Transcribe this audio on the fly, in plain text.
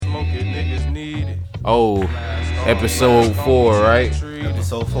Oh, episode 4, right?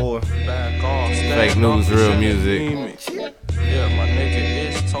 Episode 4. Fake news, real music. Yeah, my nigga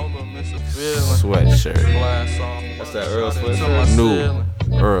is total Mr. Phill. Sweatshirt. That's that Earl sweatshirt. New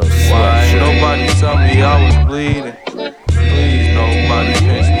Earl Why ain't sweatshirt. nobody tell me I was bleeding? Please, nobody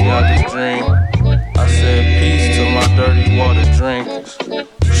pinch me out the dream. I said peace to my dirty water drinkers.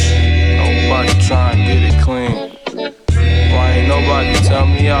 Nobody try and get it clean. Why ain't nobody tell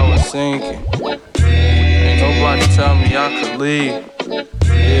me I was sinking? Ain't nobody tell me I could leave.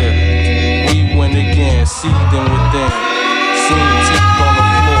 Yeah, we win again, seething within. Seeing teeth on the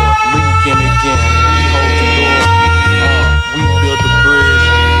floor, leaking again. We hold the door, we build the bridge.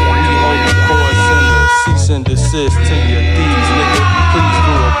 We hold the course in the cease and desist to your thieves, nigga. Please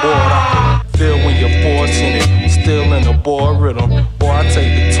do abort. I can feel when you're forcing it. Still in the board rhythm. Boy, I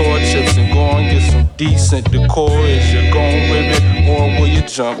take the torch chips and go and get some decent decor. Is you gon' ribbit or will you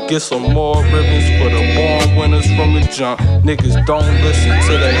jump? Get some more ribbons for the born winners from the jump. Niggas don't listen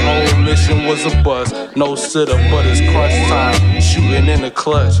to their whole mission was a bust. No sitter, but it's crunch time. Shooting in the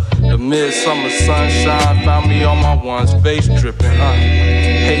clutch. The midsummer sunshine found me on my ones, face dripping.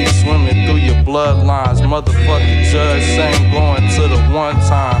 Hate swimming through your bloodlines. Motherfucking judge saying going to the one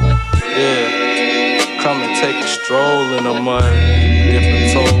time. Yeah. Come and take a stroll in the mud. Dip a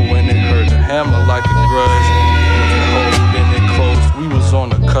toe when it hurt, the hammer like a grudge. When it holding it close, we was on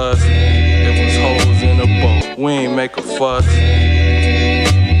the cusp. It was holes in the boat, we ain't make a fuss.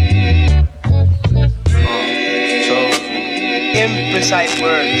 Imprecise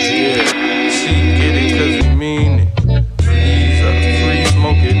words. Yeah, she get it cause we mean it. Ease up, free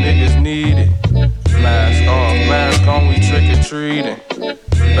smoking niggas need it. Mask on, we trick or treating.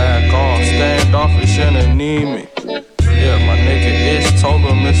 Back off, standoffish and anemic. Yeah, my nigga is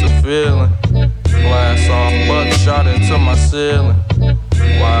total miss a feeling. Glass off, buckshot into my ceiling.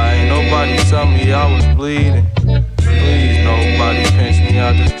 Why ain't nobody tell me I was bleeding? Please, nobody pinch me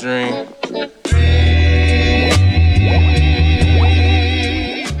out this dream.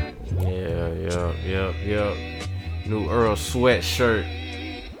 Yeah. New Earl sweatshirt.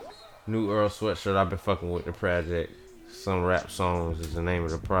 New Earl sweatshirt. I've been fucking with the project. Some rap songs is the name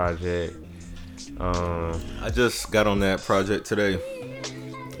of the project. I just got on that project today.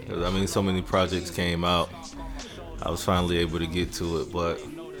 I mean, so many projects came out. I was finally able to get to it, but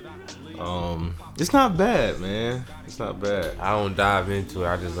it's not bad, man. It's not bad. I don't dive into it.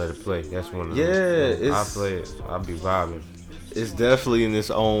 I just let it play. That's one of the I play it. I'll be vibing. It's definitely in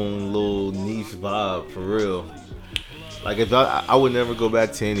its own little niche vibe, for real. Like, if I would never go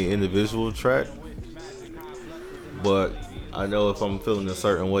back to any individual track, but I know if I'm feeling a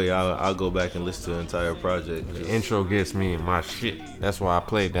certain way, I'll go back and listen to the entire project. The intro gets me in my shit. That's why I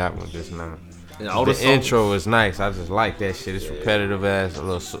played that one just now. And all the songs, intro is nice. I just like that shit. It's repetitive ass, a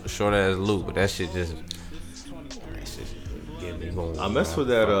little short ass loop, but that shit just get me going. I messed with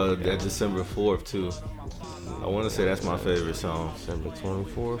that December 4th too. I want to say that's my favorite song. December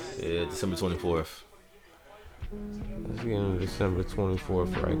 24th? Yeah, December 24th. Let's get into December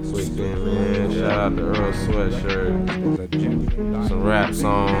 24th right quick then, man. Shout out to Earl Sweatshirt. Some rap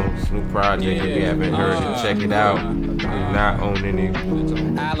songs, new project. If you haven't heard it, check it out. You're not on any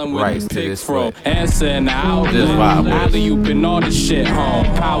rights to this one. Answer in the outlet. Just vibe with Either you been on the shit home.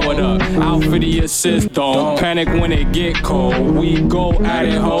 Powered up, out for the assist. Don't panic when it get cold. We go at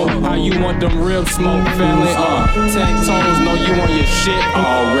it, ho. How you want them rib smoke, family? Tech toes, know you on your shit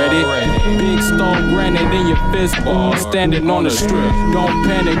already. Big stone granite in your fist ball. Standing on the strip. Don't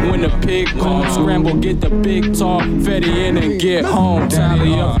panic when the pig comes. Scramble, get the big talk. Fetty in and get home.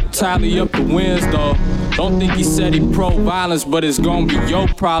 Tally up the wins, though. Don't think he said he pro-violence, but it's gonna be your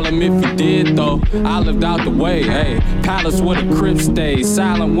problem if he did, though. I lived out the way, hey. Palace where the crib stayed.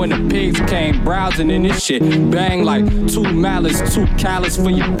 Silent when the pigs came. Browsing in this shit. Bang like two malice, too callous for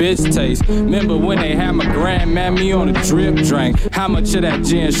your bitch taste. Remember when they had my grandmammy on a drip drink? How much of that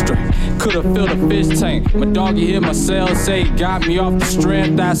gin straight? Could've filled a fish tank. My doggy hit my cell, say he got me off the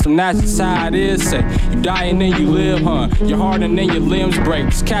strength. That's just how it is, say. You die and then you live, huh? Your heart and then your limbs break.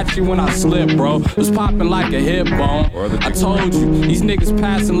 Just catch you when I slip, bro. Was popping like a hip bone. I told you, these niggas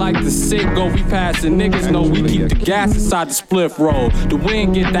passing like the sick go. We passing niggas know we keep the gas inside the spliff roll. The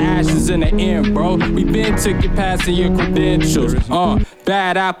wind get the ashes in the end, bro. We been took it passing your credentials.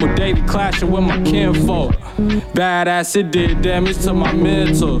 Bad apple daily clashing with my kinfolk. Badass, it did damage to my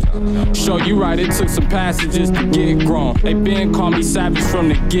mentals. Show you right, it took some passages to get grown. They been call me savage from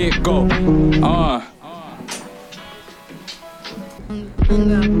the get-go.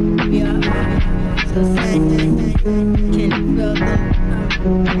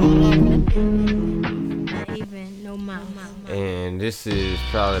 this is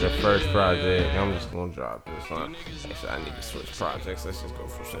probably the first project. I'm just gonna drop this one. Actually, I need to switch projects. Let's just go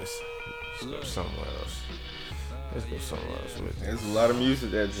for this. Let's go somewhere else. Let's go somewhere else with this. There's a lot of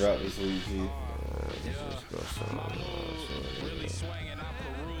music that dropped this week, G. Let's just go somewhere else.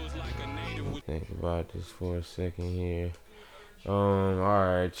 Think about this for a second here. All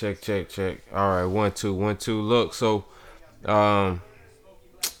right, check. All right, 1 2 1 2. Look, so, all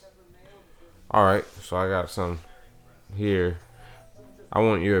right, so I got some here. I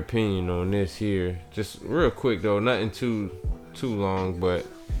want your opinion on this here, just real quick though, nothing too long, but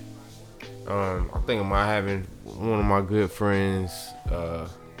I think I might having one of my good friends,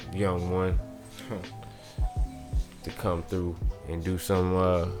 young one, to come through and do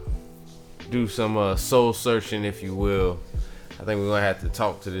some soul searching, if you will. I think we're gonna have to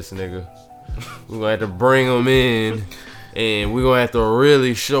talk to this nigga. We're gonna have to bring him in, and we're gonna have to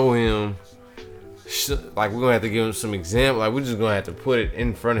really show him. Like, we're gonna have to give him some example. Like, we're just gonna have to put it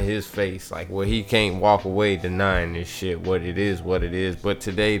in front of his face, like, where he can't walk away denying this shit, what it is. But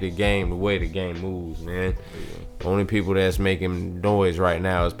today, the way the game moves, man. The only people that's making noise right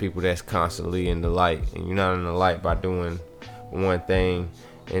now is people that's constantly in the light, and you're not in the light by doing one thing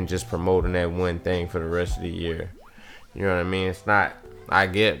and just promoting that one thing for the rest of the year. You know what I mean? It's not. I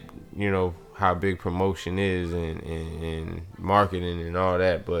get, how big promotion is and marketing and all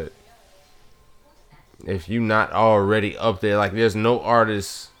that, but if you not already up there, like, there's no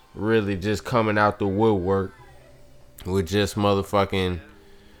artist really just coming out the woodwork with just motherfucking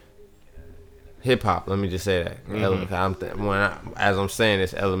hip hop. Let me just say that. As I'm saying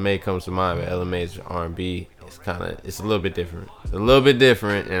this, LMA comes to mind, but LMA is R&B. It's a little bit different. It's a little bit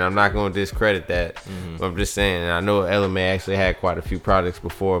different, and I'm not going to discredit that. But I'm just saying, and I know LMA actually had quite a few projects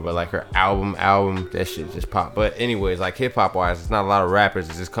before, but like her album, that shit just popped. But anyways, like, hip hop wise, it's not a lot of rappers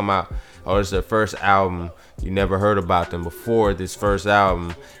that just come out. Oh, this is their first album. You never heard about them before this first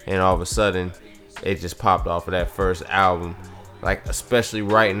album, and all of a sudden, it just popped off of that first album. Like, especially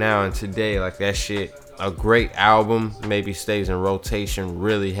right now and today, like, that shit, a great album maybe stays in rotation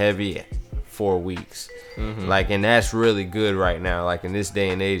really heavy 4 weeks. Like, and that's really good right now. Like, in this day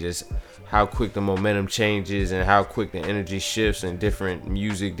and age, it's how quick the momentum changes and how quick the energy shifts, and different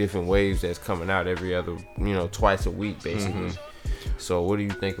music, different waves that's coming out every other, twice a week, basically. So what do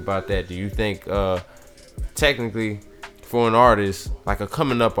you think about that? Do you think technically for an artist, like a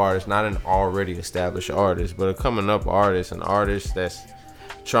coming up artist, not an already established artist, but a coming up artist, an artist that's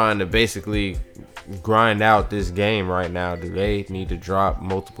trying to basically grind out this game right now, do they need to drop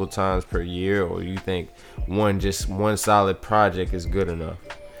multiple times per year, or you think one solid project is good enough?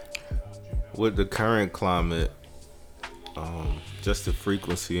 With the current climate, just the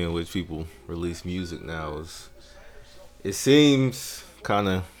frequency in which people release music now it seems kind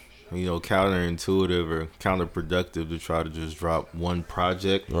of, counterintuitive or counterproductive to try to just drop one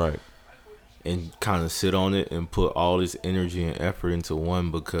project, right, and kind of sit on it and put all this energy and effort into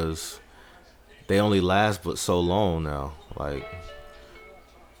one, because they only last but so long now. Like,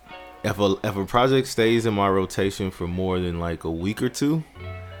 if a project stays in my rotation for more than like a week or two,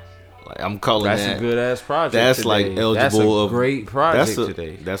 like, I'm calling that's a good ass project. That's today. like eligible. That's a great project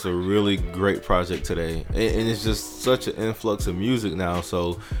today. That's a really great project today, and it's just such an influx of music now.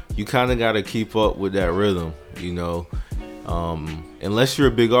 So you kind of got to keep up with that rhythm, Unless you're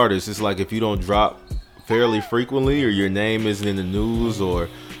a big artist, it's like if you don't drop fairly frequently, or your name isn't in the news or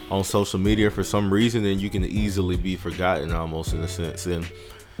on social media for some reason, then you can easily be forgotten, almost, in a sense. And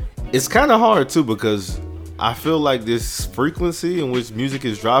it's kind of hard too, because I feel like this frequency in which music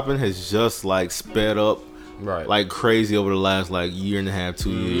is dropping has just like sped up, right, like crazy over the last like year and a half,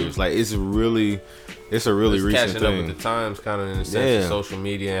 2 years. Like, it's a really recent catching thing. up with the times, kind of, in the sense of social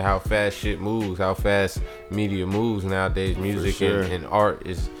media and how fast shit moves, how fast media moves nowadays. Music and art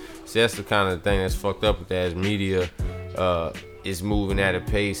is. See, that's the kind of thing that's fucked up with that, is media is moving at a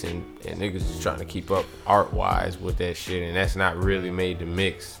pace, and niggas is trying to keep up art wise with that shit, and that's not really made to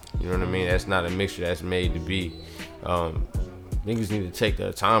mix. You know what I mean? That's not a mixture that's made to be. Niggas need to take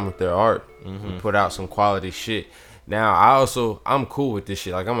their time with their art and put out some quality shit. Now, I'm cool with this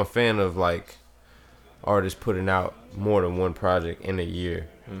shit. Like, I'm a fan of, like, artists putting out more than one project in a year.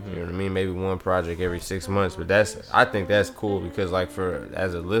 You know what I mean? Maybe one project every 6 months, but I think that's cool, because, like,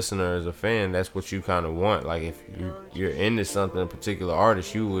 as a listener, as a fan, that's what you kind of want. Like, if you're into something, a particular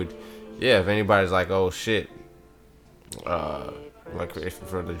artist, you would, if anybody's like, oh shit, like, if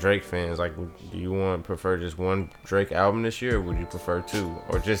for the Drake fans, like, do you prefer just one Drake album this year, or would you prefer two,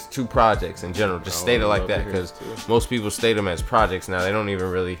 or just two projects in general? Just state it like that, because most people state them as projects now. They don't even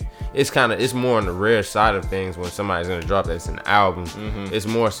really. It's more on the rare side of things when somebody's gonna drop that's an album. It's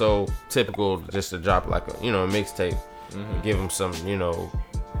more so typical just to drop like a mixtape. give them some, you know,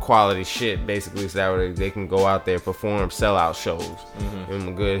 quality shit, basically, so that way they can go out there, perform, sell out shows. Give them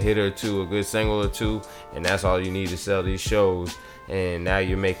a good hit or two, a good single or two, and that's all you need to sell these shows. And now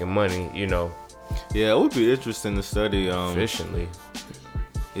you're making money, you know. Yeah, it would be interesting to study Efficiently.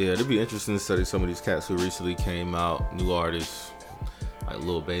 Yeah, it'd be interesting to study some of these cats who recently came out, new artists like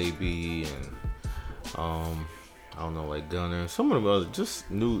Lil Baby and I don't know, like Gunner, some of them other just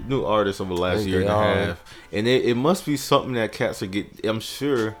new artists over the last year and a half. And it must be something that cats are I'm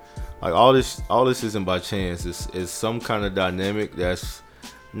sure, like all this isn't by chance. It's some kind of dynamic that's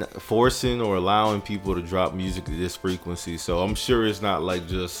forcing or allowing people to drop music at this frequency. So I'm sure it's not like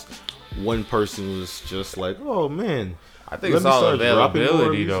just one person was just like, oh man. I think it's all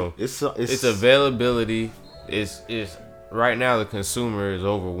availability though. It's availability. It's right now the consumer is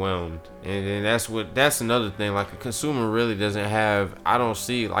overwhelmed, and that's another thing. Like, a consumer really doesn't have. I don't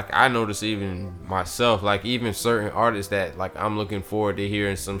see, like, I notice even myself, like even certain artists that like I'm looking forward to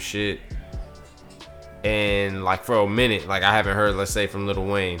hearing some shit, and like for a minute, like I haven't heard, let's say, from Lil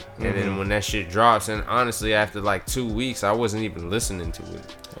Wayne, and then when that shit drops, and honestly after like 2 weeks I wasn't even listening to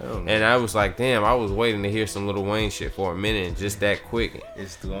it. And I was like, damn, I was waiting to hear some Lil Wayne shit for a minute, and just that quick,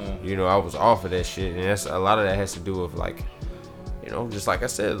 it's gone. You know, I was off of that shit, and that's a lot of that has to do with, like, you know, just like I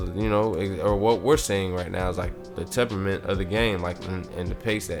said, you know, or what we're saying right now is like the temperament of the game, like, and the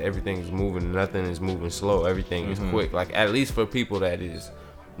pace that everything is moving, nothing is moving slow, everything is quick. Like, at least for people that is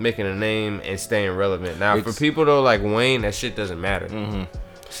making a name and staying relevant. Now, for people though like Wayne, that shit doesn't matter.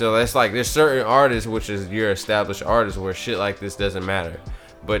 So that's like, there's certain artists, which is your established artists, where shit like this doesn't matter.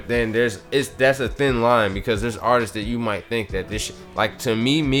 But then that's a thin line, because there's artists that you might think that this shit, like, to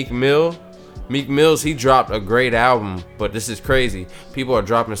me, Meek Mill's, he dropped a great album, but this is crazy. People are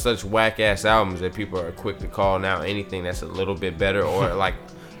dropping such whack ass albums that people are quick to call now anything that's a little bit better, or like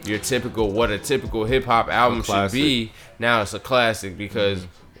what a typical hip hop album should be. Now it's a classic, because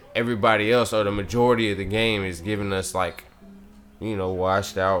everybody else, or the majority of the game, is giving us like, you know,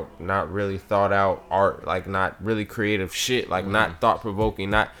 washed out, not really thought out art, like not really creative shit, like not thought provoking,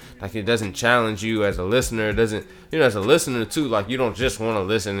 not like it doesn't challenge you as a listener. It doesn't, you know, as a listener too, like you don't just want to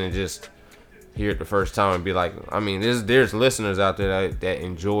listen and just hear it the first time and be like, I mean, there's listeners out there that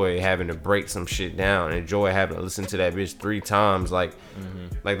enjoy having to break some shit down, enjoy having to listen to that bitch 3 times. Like,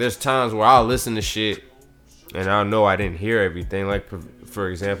 like there's times where I'll listen to shit and I'll know I didn't hear everything. Like, for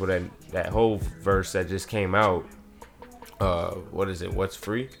example, that whole verse that just came out. What is it? What's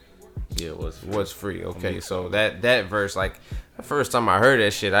free? Yeah, what's free? Okay, so that verse, like, the first time I heard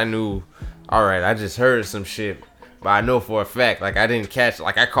that shit, I knew, all right, I just heard some shit, but I know for a fact, like, I didn't catch,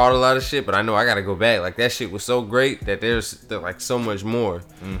 like, I caught a lot of shit, but I know I gotta go back. Like, that shit was so great that there's like so much more.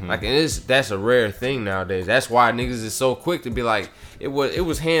 Like, and that's a rare thing nowadays. That's why niggas is so quick to be like, it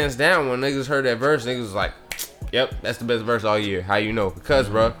was hands down when niggas heard that verse, niggas was like, yep, that's the best verse all year. How you know? Because,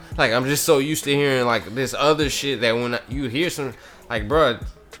 bro, like, I'm just so used to hearing, like, this other shit that when you hear some, like, bro,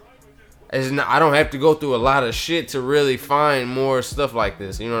 I don't have to go through a lot of shit to really find more stuff like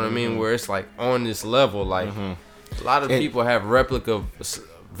this. You know what I mean? Where it's, like, on this level. Like, a lot of people have replica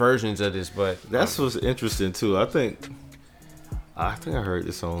versions of this, but that's what's interesting, too. I think I heard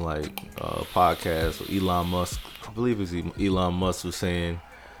this on, like, a podcast with Elon Musk. I believe it's Elon Musk was saying,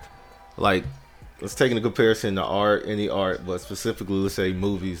 like, let's take a comparison to art, any art, but specifically, let's say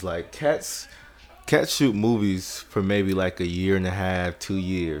movies. Like, cats shoot movies for maybe like a year and a half, 2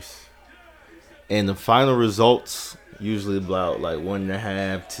 years, and the final results usually about like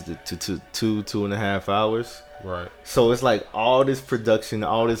 1.5 to 2.5 hours. Right. So it's like all this production,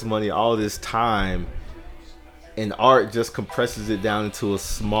 all this money, all this time, and art just compresses it down into a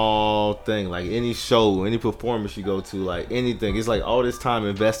small thing. Like any show, any performance you go to, like anything, it's like all this time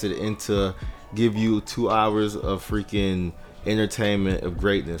invested into give you 2 hours of freaking entertainment of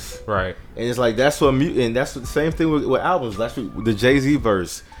greatness. Right. And it's like, that's what and that's the same thing with albums. That's what, the Jay-Z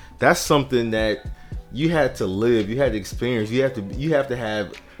verse. That's something that you had to live, you had to experience, you have to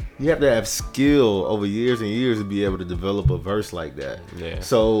have skill over years and years to be able to develop a verse like that. Yeah.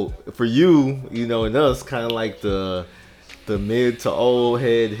 So for you, you know, and us, kind of like the mid to old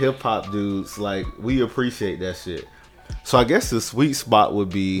head hip hop dudes, like, we appreciate that shit. So I guess the sweet spot would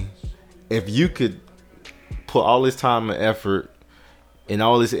be if you could put all this time and effort and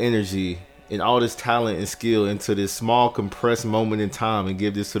all this energy and all this talent and skill into this small compressed moment in time and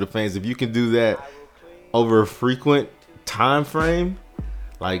give this to the fans. If you can do that over a frequent time frame,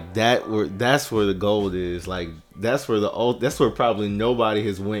 like that's where the gold is. Like that's where probably nobody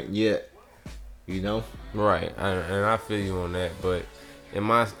has went yet. You know? Right. And I feel you on that. But in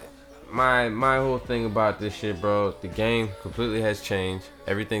my whole thing about this shit, bro, the game completely has changed.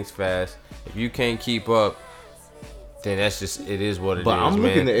 Everything's fast. If you can't keep up, then that's just it is what it is. But I'm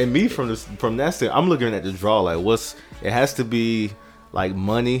looking man. at me from that stand. I'm looking at the draw. Like, it has to be like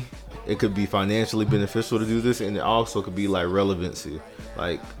money. It could be financially beneficial to do this, and it also could be like relevancy,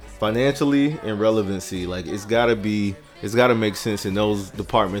 like financially and relevancy. Like it's gotta make sense in those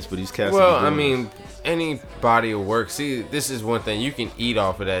departments. But these cats. Well, I mean, any body of work. See, this is one thing you can eat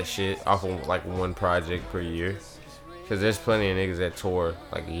off of that shit, off of like one project per year, because there's plenty of niggas that tour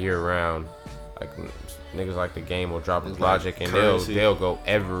like year round. Like niggas like the game will drop his Logic and they'll go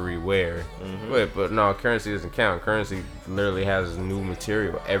everywhere. But no, Currency doesn't count. Currency literally has new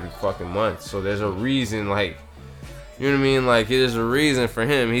material every fucking month. So there's a reason, like, you know what I mean? Like, there's a reason for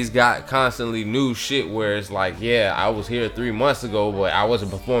him. He's got constantly new shit where it's like, yeah, I was here 3 months ago, but I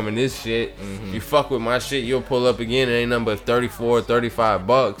wasn't performing this shit. You fuck with my shit, you'll pull up again. It ain't nothing but $34,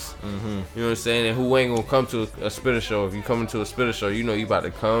 $35. You know what I'm saying? And who ain't gonna come to a Spitter show? If you come into a Spitter show, you know you about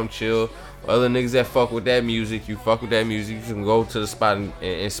to come, chill. Other niggas that fuck with that music, you fuck with that music, you can go to the spot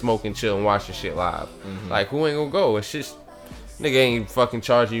and smoke and chill and watch your shit live. Like, who ain't gonna go? It's just, nigga ain't fucking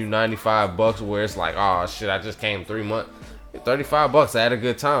charging you $95 where it's like, oh shit, I just came 3 months. $35, I had a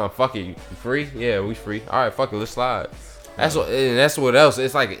good time. Fuck it, you free? Yeah, we free. Alright, fuck it, let's slide. That's what else.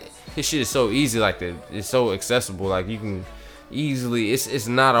 It's like, this shit is so easy like that. It's so accessible. Like, you can easily, it's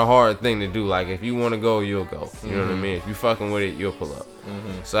not a hard thing to do. Like, if you want to go, you'll go. You know what I mean? If you fucking with it, you'll pull up.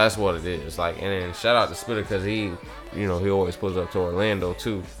 So that's what it is. Like, and then shout out to Spitter because he always pulls up to Orlando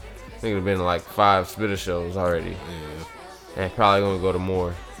too. I think it's been like 5 Spitter shows already. Yeah. And probably gonna go to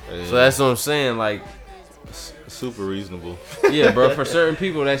more. Yeah. So that's what I'm saying. Like, super reasonable. Yeah, bro. For certain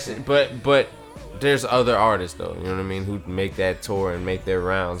people, that's it. But there's other artists though. You know what I mean? Who make that tour and make their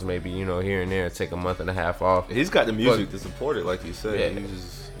rounds. Maybe here and there, take a month and a half off. He's got the music to support it, like you said. Yeah.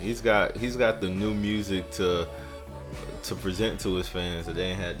 He's got the new music to present to his fans that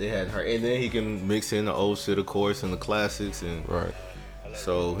they had heard, and then he can mix in the old shit, of course, and the classics, and right.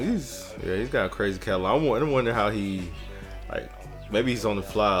 So he's got a crazy catalog. I wonder how he, like, maybe he's on the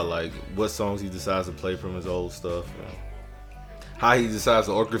fly, like what songs he decides to play from his old stuff, and how he decides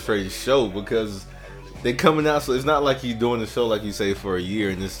to orchestrate his show, because they coming out. So it's not like he's doing the show like you say for a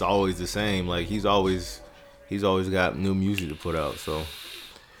year and it's always the same. Like he's always got new music to put out. So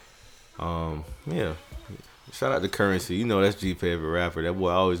yeah. Shout out to Currency. That's G favorite rapper. That boy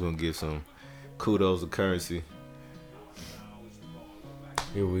always gonna give some kudos to Currency.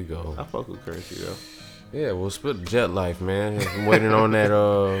 Here we go. I fuck with Currency though. Yeah, we'll split Jet Life, man. Waiting on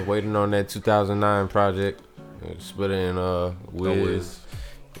that 2009 project. Split it in Wiz.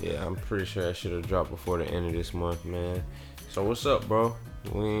 Yeah, I'm pretty sure that should have dropped before the end of this month, man. So what's up, bro?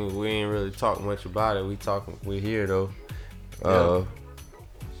 We ain't really talk much about it. We here though. You know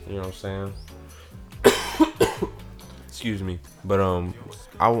what I'm saying? Excuse me, but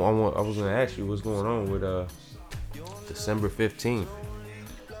I was gonna ask you what's going on with December 15th.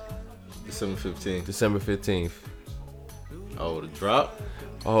 December 15th. Oh, the drop.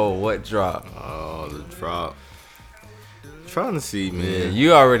 Oh, what drop? Oh, the drop. Trying to see, man. Yeah,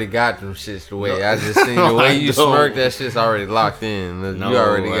 you already got them shits the way I just seen the way you smirked. That shit's already locked in. You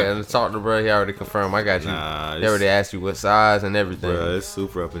already got talk to bro. He already confirmed. I got you. They already asked you what size and everything. Bro, it's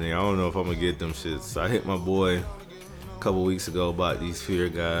super up in there. I don't know if I'm gonna get them shits. I hit my boy a couple weeks ago about these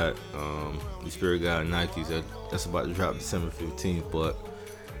Spirit God Nikes that's about to drop December 15th. But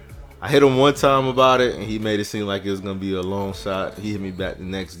I hit him one time about it, and he made it seem like it was gonna be a long shot. He hit me back the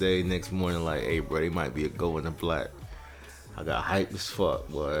next morning, like, "Hey, bro, they might be a go in the black." I got hyped as fuck,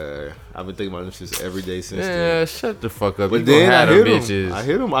 boy. I've been thinking about them shits every day since then. Yeah, shut the fuck up. But you then I hit bitches. him. I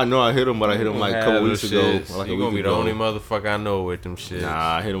hit him. I know I hit him, but I hit him like a couple weeks ago. Like you gonna be the only motherfucker I know with them shits.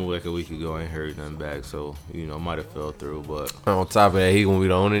 Nah, I hit him like a week ago. I ain't heard nothing back, so might have fell through. But on top of that, he gonna be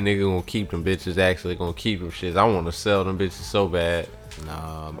the only nigga gonna keep them bitches. Actually, gonna keep them shits. I want to sell them bitches so bad.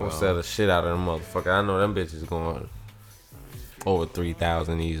 Nah, I'm bro. gonna sell the shit out of them motherfucker. I know them bitches going over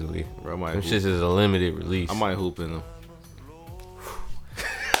 3,000 easily. Bro, them shits is a limited release. I might hoop in them.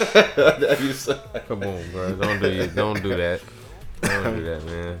 Come on, bro. Don't do that. Don't do that,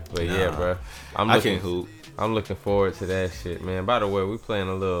 man. But yeah, bro. I can't hoop. I'm looking forward to that shit, man. By the way, we playing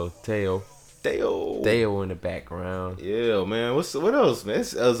a little Theo in the background. Yeah, man. What else, man?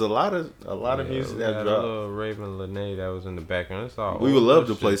 There's a lot of music that dropped. A little Raven Lene that was in the background. It's all we would love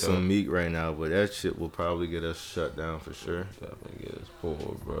to play some Meek right now, but that shit will probably get us shut down for sure. Definitely get us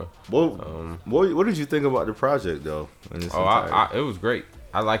pulled, bro. What did you think about the project though? It was great.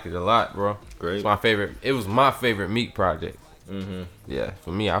 I liked it a lot, bro. Great. It's my favorite. It was my favorite Meek project. Mm-hmm. Yeah,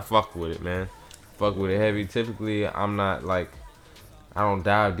 for me, I fuck with it, man. Fuck with it heavy. Typically, I'm not like, I don't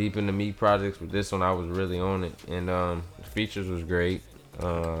dive deep into Meek projects, but this one I was really on it, and the features was great.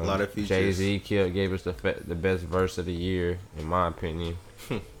 A lot of features. Jay-Z gave us the best verse of the year, in my opinion.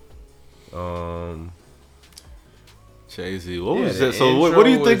 Jay-Z. What was that? So what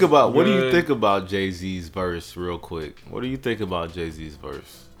do you think about Jay-Z's verse, real quick? What do you think about Jay-Z's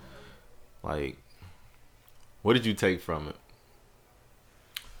verse? Like, what did you take from it?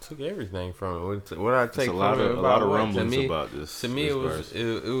 Took everything from it. What I take from it? A lot of rumblings about this. To me, it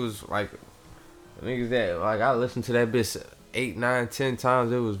was like niggas that like I listened to that bitch 8, 9, 10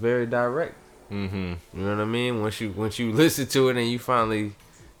 times. It was very direct. Mm-hmm. You know what I mean? Once you listen to it and you finally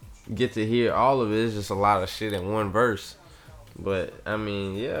get to hear all of it, it's just a lot of shit in one verse. But I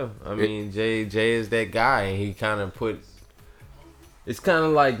mean, yeah, Jay is that guy, and he kind of put. It's kind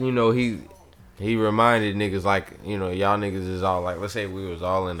of like, you know, he reminded niggas like, you know, y'all niggas is all like, let's say we was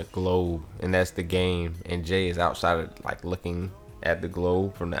all in a globe and that's the game, and Jay is outside of like looking at the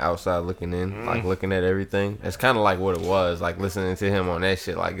globe from the outside looking in, like looking at everything. It's kind of like what it was, like listening to him on that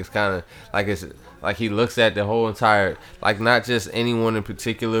shit. Like it's kind of like it's like he looks at the whole entire, like not just anyone in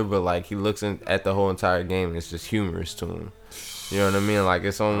particular, but like he looks at the whole entire game and it's just humorous to him. You know what I mean? Like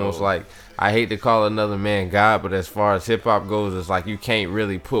it's almost like, I hate to call another man God, but as far as hip hop goes, it's like you can't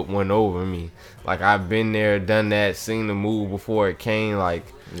really put one over me. Like I've been there, done that, seen the move before it came. Like,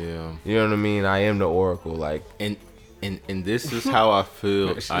 yeah, you know what I mean? I am the Oracle. Like, and this is how I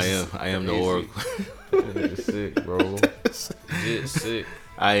feel. I am the Oracle. It's sick, bro. It's sick.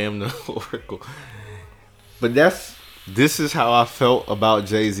 I am the Oracle. But this is how I felt about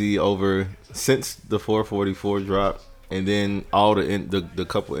Jay-Z since the 444 drop. And then all the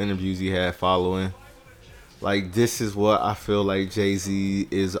couple interviews he had following, like this is what I feel like Jay-Z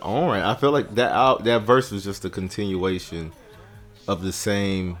is on. Right, I feel like that verse was just a continuation of the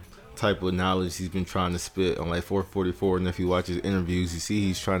same type of knowledge he's been trying to spit on like 444. And if you watch his interviews, you see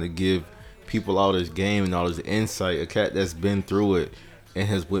he's trying to give people all this game and all this insight. A cat that's been through it and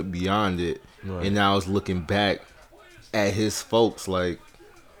has went beyond it, right. And now is looking back at his folks like,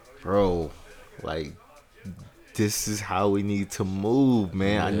 bro, like. This is how we need to move,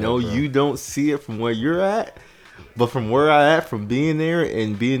 man. Yeah, I know, bro. You don't see it from where you're at, but from where I at, from being there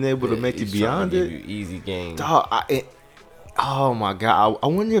and being able to make it beyond it, easy game. Dog, oh my God, I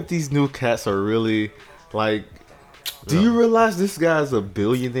wonder if these new cats are really like. Do you realize this guy's a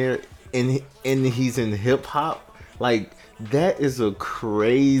billionaire and he's in hip hop? Like that is a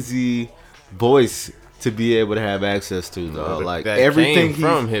crazy voice to be able to have access to, though. Like that everything came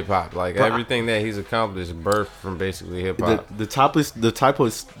from hip hop, like everything that he's accomplished, birthed from basically hip hop. The type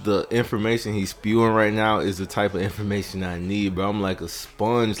of the information he's spewing right now is the type of information I need, bro. I'm like a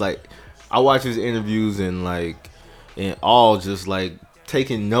sponge. Like I watch his interviews and all just like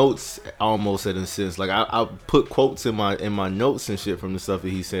taking notes almost in a sense. Like I put quotes in my notes and shit from the stuff that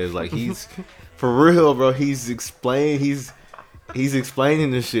he says. Like he's for real, bro. He's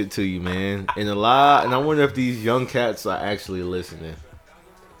explaining this shit to you, man, and I wonder if these young cats are actually listening.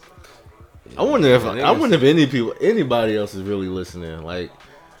 I wonder if anybody else is really listening, like,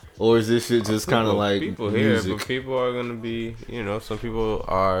 or is this shit just kind of like people music? Here, but people are gonna be, you know, some people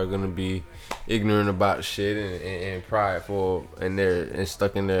are gonna be ignorant about shit and prideful, and they're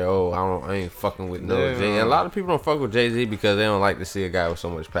stuck in there. Oh, I ain't fucking with no Jay. And a lot of people don't fuck with Jay-Z because they don't like to see a guy with so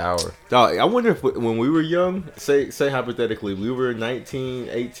much power. Dog, I wonder if when we were young, say hypothetically, we were 19,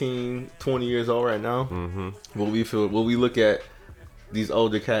 18, 20 years old right now. Mm-hmm. Will we look at these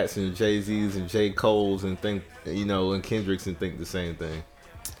older cats and Jay-Z's and J. Cole's and think, you know, and Kendrick's and think the same thing?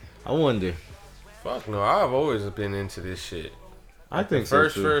 I wonder. Fuck no, I've always been into this shit. I think the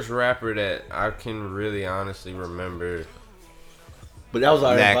first rapper that I can really honestly remember, but that was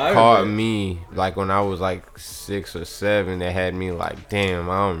our that environment. Caught me like when I was like 6 or 7. That had me like, damn,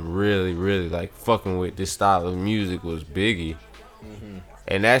 I'm really like fucking with this style of music was Biggie. Mm-hmm.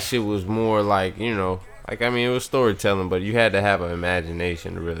 And that shit was more like, you know, like I mean it was storytelling, but you had to have an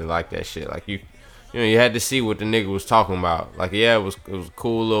imagination to really like that shit. Like you know, you had to see what the nigga was talking about. Like yeah, it was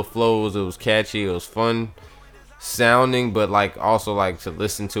cool little flows, it was catchy, it was fun sounding, but like also like to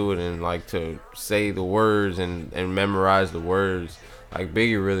listen to it and like to say the words and memorize the words. Like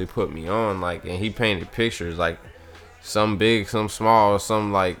Biggie really put me on, like, and he painted pictures, like some big, some small,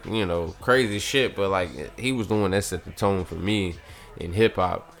 some like, you know, crazy shit, but like he was the one that set the tone for me in hip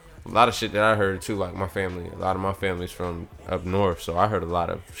hop. A lot of shit that I heard too, like a lot of my family's from up north, so I heard a lot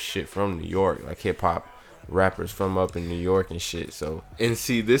of shit from New York, like hip hop rappers from up in New York and shit. So, and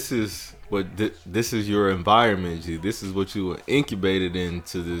see, this is your environment, G. This is what you were incubated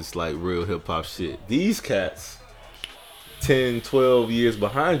into, this like real hip hop shit. These cats 10, 12 years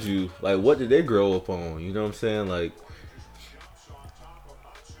behind you, like what did they grow up on? You know what I'm saying? Like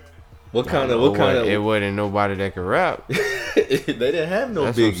what kind of it wasn't nobody that could rap. they didn't have no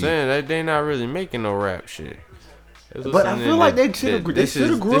That's Biggie. what I'm saying. They not really making no rap shit. But I feel like they should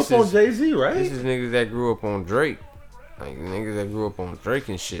have grew up on Jay-Z, right? This is niggas that grew up on Drake. Like niggas that grew up on Drake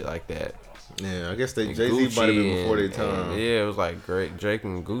and shit like that. Yeah, I guess Jay-Z might have been before their time. Yeah, it was like Drake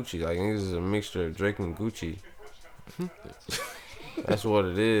and Gucci. Like niggas is a mixture of Drake and Gucci. That's what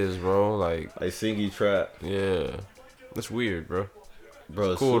it is, bro. Like singy trap. Yeah, that's weird, bro.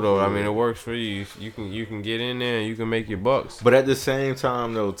 Bro, it's cool though. Weird. I mean, it works for you. You can get in there and you can make your bucks. But at the same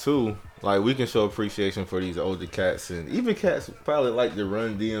time, though, too, like we can show appreciation for these older cats and even cats probably like the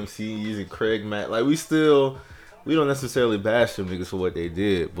Run DMCs and Craig Mack. Like we don't necessarily bash them niggas for what they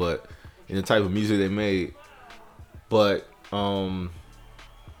did, but in the type of music they made. But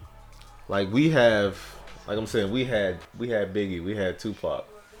like we have, like I'm saying, we had Biggie, we had Tupac.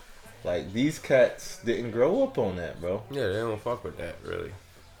 Like these cats didn't grow up on that, bro. Yeah, they don't fuck with that really.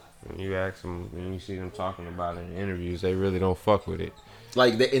 When you ask them, when you see them talking about it in interviews, they really don't fuck with it.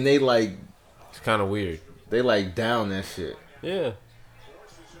 Like they like, it's kind of weird. They like down that shit. Yeah,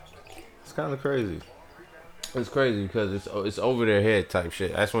 it's kind of crazy. It's crazy because it's over their head type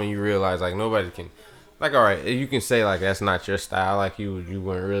shit. That's when you realize like nobody can, like, all right, you can say like that's not your style, like you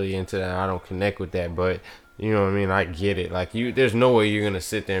weren't really into that. I don't connect with that, but you know what I mean. I get it. Like there's no way you're gonna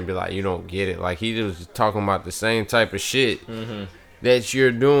sit there and be like you don't get it. Like he was talking about the same type of shit that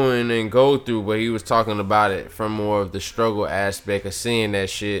you're doing and go through, but he was talking about it from more of the struggle aspect of seeing that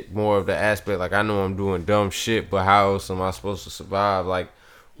shit, more of the aspect like I know I'm doing dumb shit, but how else am I supposed to survive? Like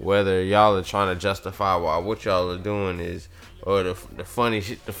whether y'all are trying to justify why what y'all are doing is, or the funny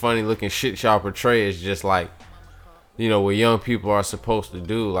shit, the funny looking shit y'all portray is just like, you know, what young people are supposed to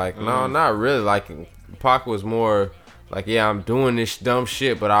do. Like no, not really. Like Pac was more like, yeah, I'm doing this dumb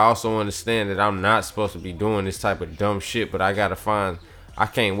shit, but I also understand that I'm not supposed to be doing this type of dumb shit, but I gotta I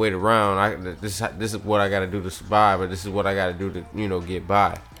can't wait around. This is what I gotta do to survive, or this is what I gotta do to, you know, get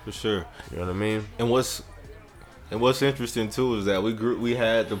by. For sure. You know what I mean? And what's interesting too is that we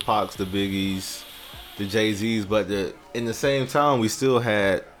had the Pacs, the Biggies, the Jay-Z's, but in the same time we still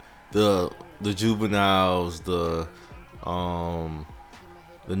had the Juveniles, the No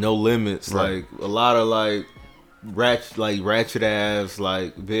Limits, right. Like a lot of like ratchet ass,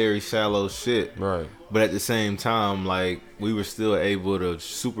 like very shallow shit. Right. But at the same time, like we were still able to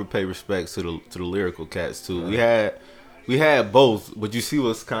super pay respects to the lyrical cats too. Right. We had both, but you see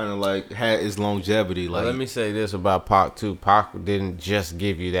what's kind of like had its longevity. Like, let me say this about Pac too. Pac didn't just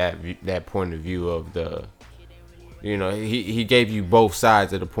give you that point of view of the, you know, he gave you both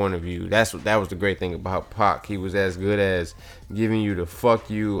sides of the point of view. That was the great thing about Pac. He was as good as giving you the fuck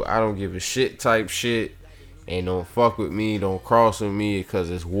you, I don't give a shit type shit, and don't fuck with me, don't cross with me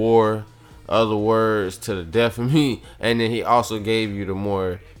because it's war. Other words to the death of me. And then he also gave you the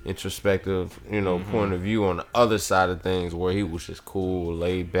more introspective, you know, point of view on the other side of things where he was just cool,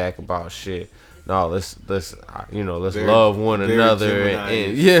 laid back about shit. No, let's love one another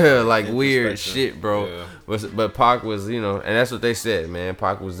and yeah, like weird shit, bro. Yeah. But Pac was, you know, and that's what they said, man.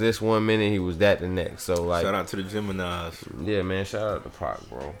 Pac was this one minute, he was that the next. So like, shout out to the Geminis. Yeah, man. Shout out to Pac,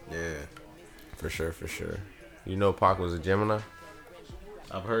 bro. Yeah, for sure. You know, Pac was a Gemini.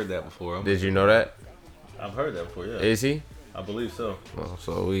 I've heard that before. Did you know that? I've heard that before. Yeah. Is he? I believe so. Well,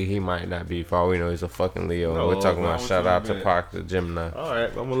 so he might not be. For all we know, he's a fucking Leo. No, we're talking about shout out to Pac, the Gemini. All right,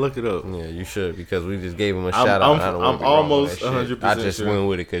 I'm gonna look it up. Yeah, you should, because we just gave him a shout out. I'm almost 100%. I just went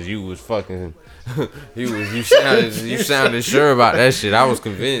with it because you was fucking. You sounded sure about that shit. I was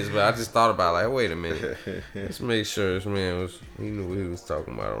convinced, but I just thought about it, like, wait a minute. Let's make sure this man he knew what he was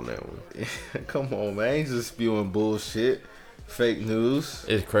talking about on that one. Come on, man. I ain't just spewing bullshit. Fake news.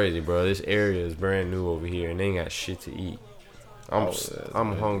 It's crazy, bro. This area is brand new over here, and they ain't got shit to eat.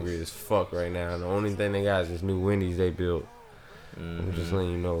 I'm hungry as fuck right now. And the only thing they got is this new Wendy's they built. I'm just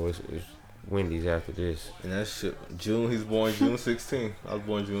letting you know it's Wendy's after this. And that shit. He's born June 16th. I was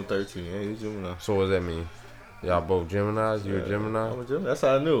born June 13th. Yeah, he's Gemini. So what does that mean? Y'all both Geminis? You a Gemini? I'm a Gemini. That's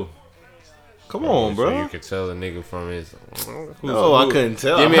how I knew. Come on, bro. So you could tell the nigga from his. I couldn't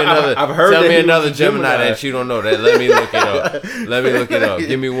tell. Give me another. I've heard. Tell me another Gemini that you don't know. Let me look it up.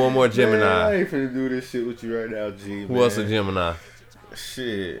 Give me one more Gemini. Man, I ain't finna do this shit with you right now, G. Who else a Gemini?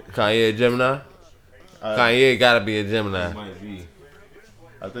 Shit. Kanye a Gemini? Kanye gotta be a Gemini. He might be.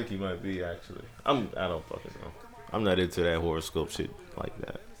 I think he might be actually. I don't fucking know. I'm not into that horoscope shit like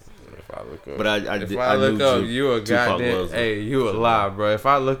that. If I look up, but I look up, you a goddamn. Hey, you a lie, bro. If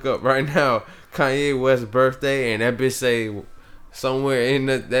I look up right now, Kanye West's birthday, and that bitch say somewhere in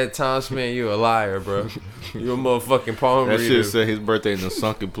that time span, you a liar, bro. You a motherfucking palm reader. That shit said his birthday in a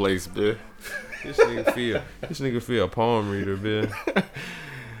sunken place, bitch. This nigga feel a palm reader, bitch.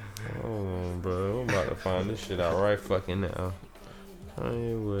 Hold on, bro. I'm about to find this shit out right fucking now.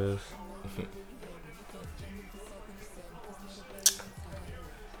 Kanye West.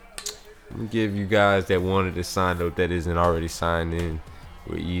 Let me give you guys that wanted to sign up that isn't already signed in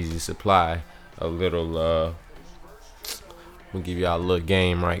with Easy Supply a little I'm gonna give y'all a little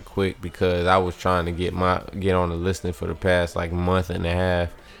game right quick because I was trying to get on the listing for the past like month and a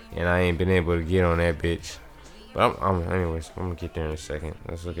half and I ain't been able to get on that bitch. But anyways, I'm gonna get there in a second.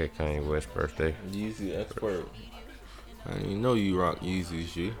 Let's look at Kanye West's birthday. Yeezy expert. I didn't even know you rock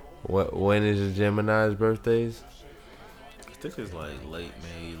Yeezys, G. When is the Gemini's birthdays? I think it's like late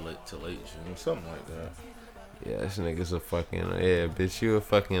May, late June, something like that. Yeah, this nigga's a fucking bitch. You a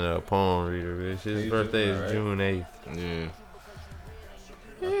fucking poem reader, bitch. His birthday is right? June 8th. Yeah.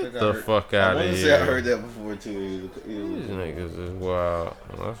 Get the fuck out of here. I heard that before too. These niggas is wild.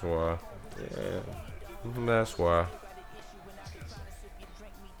 That's why. Yeah. That's why.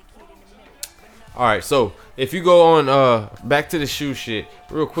 Alright, so if you go on back to the shoe shit,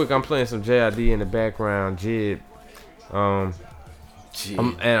 real quick, I'm playing some JID in the background, Jib. I'm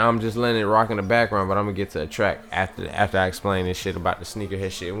just letting it rock in the background, but I'm gonna get to a track after I explain this shit about the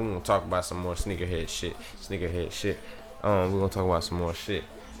sneakerhead shit. We're gonna talk about some more sneakerhead shit. We're gonna talk about some more shit.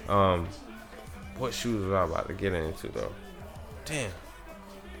 What shoes was I about to get into though? Damn.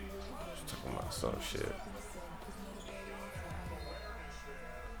 Just talking about some shit.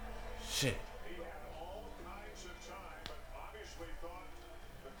 Shit.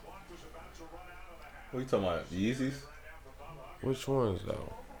 What are you talking about? Yeezys? Which ones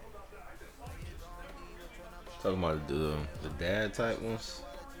though? Talking about the dad type ones?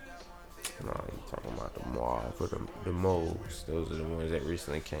 No, you talking about the Mauve or the Moles. Those are the ones that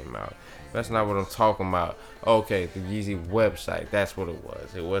recently came out. That's not what I'm talking about. Okay, the Yeezy website. That's what it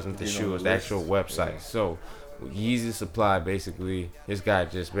was. It wasn't the shoe. It was the actual website. Yeah. So, Yeezy Supply, basically, this guy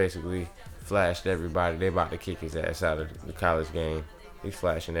just basically flashed everybody. They about to kick his ass out of the college game. He's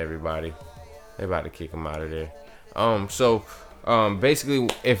flashing everybody. They about to kick him out of there. Basically,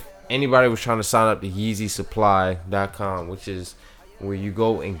 if anybody was trying to sign up to YeezySupply.com, which is where you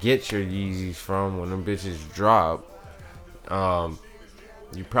go and get your Yeezys from when them bitches drop,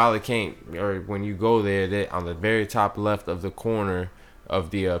 you probably can't, or when you go there, on the very top left of the corner of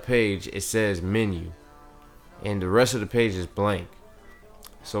the page, it says menu, and the rest of the page is blank.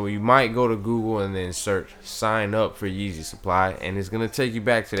 So you might go to Google and then search sign up for Yeezy Supply, and it's gonna take you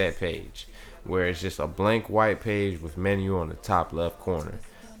back to that page where it's just a blank white page with menu on the top left corner.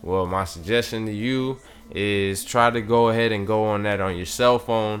 Well, my suggestion to you is try to go ahead and go on that on your cell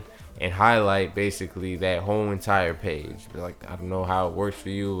phone and highlight basically that whole entire page. Like, I don't know how it works for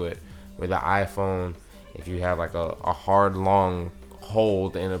you with an iPhone. If you have like a hard long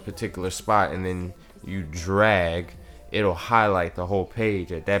hold in a particular spot and then you drag, it'll highlight the whole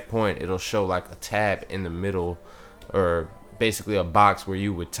page. At that point, it'll show like a tab in the middle, or basically a box where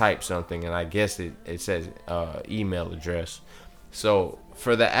you would type something, and I guess it says email address. So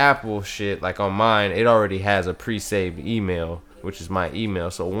for the Apple shit, like on mine, it already has a pre-saved email, which is my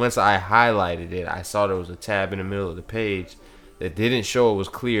email. So once I highlighted it, I saw there was a tab in the middle of the page that didn't show it was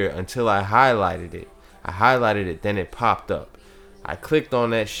clear until I highlighted it. Then it popped up. I clicked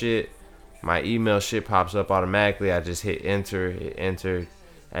on that shit. My email shit pops up automatically. I just hit enter. It entered.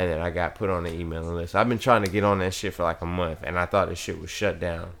 And then I got put on the emailing list. I've been trying to get on that shit for like a month, and I thought this shit was shut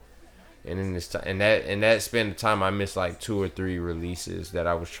down. And in this time, and that spent the time I missed like 2 or 3 releases that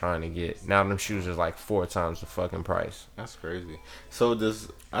I was trying to get. Now them shoes are like 4 times the fucking price. That's crazy. So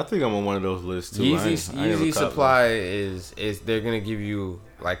I think I'm on one of those lists too. Yeezy Supply is they're gonna give you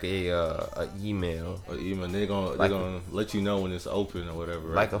like a email. They're gonna let you know when it's open or whatever.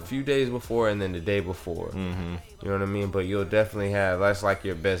 Right? Like a few days before and then the day before. Mm-hmm. You know what I mean? But you'll definitely that's like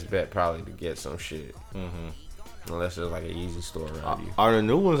your best bet probably to get some shit. Mm-hmm. Unless there's like a Yeezy store around you. Are the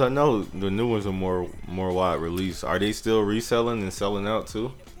new ones? I know the new ones are more wide release. Are they still reselling and selling out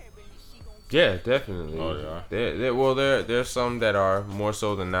too? Yeah, definitely. Oh, yeah. There's some that are more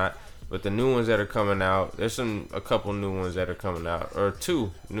so than not, but the new ones that are coming out, there's a couple new ones that are coming out, or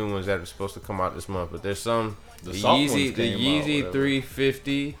 2 new ones that are supposed to come out this month. But there's some the Yeezy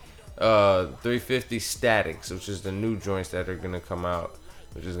 350, 350 Statics, which is the new joints that are gonna come out,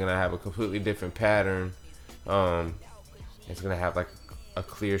 which is gonna have a completely different pattern. It's gonna have like a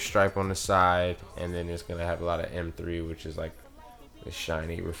clear stripe on the side, and then it's gonna have a lot of M3, which is like this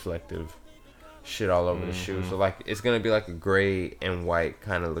shiny, reflective shit all over the shoe. So like it's gonna be like a gray and white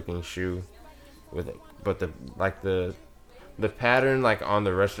kind of looking shoe, but the pattern like on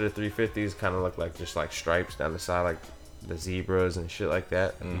the rest of the 350s kind of look like just like stripes down the side, like the zebras and shit like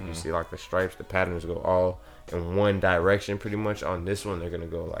that. I think you see like the stripes, the patterns go all in one direction pretty much. On this one, they're gonna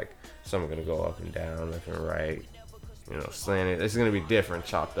go like some are gonna go up and down, left and right. You know, slanted. It's gonna be different,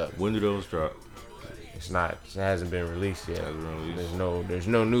 chopped up. When do those drop? It's not. It hasn't been released yet. There's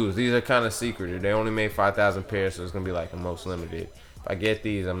no news. These are kind of secretive. They only made 5,000 pairs, so it's gonna be like the most limited. If I get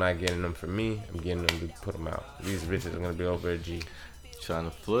these, I'm not getting them for me. I'm getting them to put them out. These bitches are gonna be over a G. Trying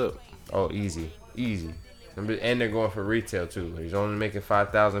to flip. Oh, easy. And they're going for retail too. He's only making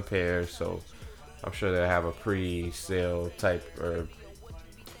 5,000 pairs, so I'm sure they'll have a pre-sale type or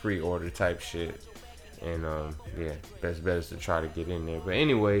pre-order type shit. And yeah, best bet is to try to get in there. But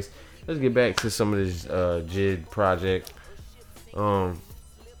anyways, let's get back to some of this JID project.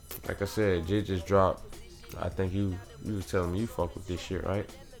 Like I said, JID just dropped. I think you was telling me you fuck with this shit, right?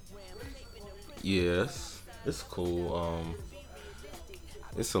 Yes, it's cool.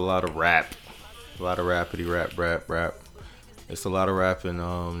 It's a lot of rap, a lot of rappity rap. It's a lot of rapping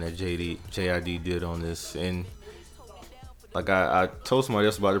that JID did on this, and like I told somebody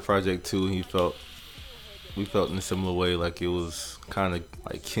else about the project too. We felt in a similar way, like it was kind of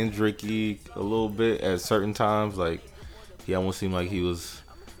like Kendrick-y a little bit at certain times. Like he almost seemed like he was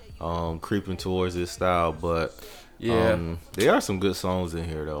creeping towards this style, but yeah, there are some good songs in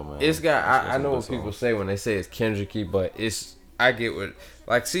here though, man. It's got I know what people say when they say it's Kendrick-y, but I get what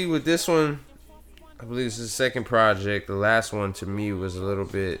like see with this one. I believe this is the second project. The last one to me was a little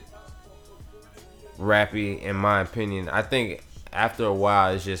bit rappy, in my opinion. I think after a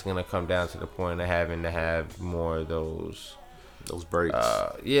while, it's just gonna come down to the point of having to have more of those breaks.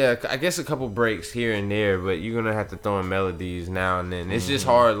 Yeah, I guess a couple breaks here and there, but you're gonna have to throw in melodies now and then. It's just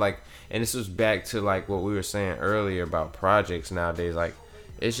hard, like, and this was back to like what we were saying earlier about projects nowadays. Like,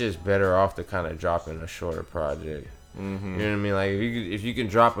 it's just better off to kind of drop in a shorter project. You know what I mean? Like if you can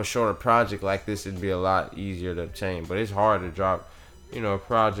drop a shorter project like this, it'd be a lot easier to obtain. But it's hard to drop, a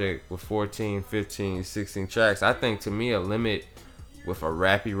project with 14, 15, 16 tracks. I think to me a limit with a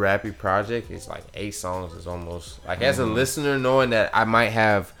rappy project is like 8 songs is almost like as a listener knowing that I might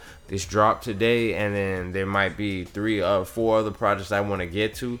have this drop today and then there might be 3 or 4 other projects I want to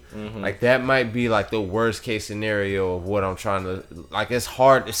get to. Like that might be like the worst case scenario of what I'm trying to like. It's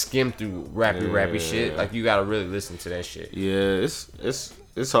hard to skim through rappy shit. Like you gotta really listen to that shit. Yeah,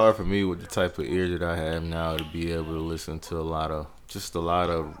 it's hard for me with the type of ear that I have now to be able to listen to a lot of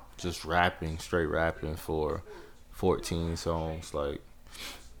rapping, straight rapping for 14 songs.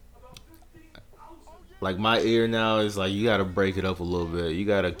 Like my ear now is like you gotta break it up a little bit. You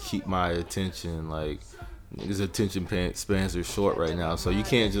gotta keep my attention. Like his attention spans are short right now, so you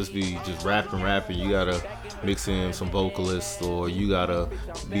can't just be just rapping. You gotta mix in some vocalists, or you gotta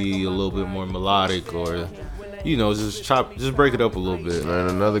be a little bit more melodic, or just break it up a little bit.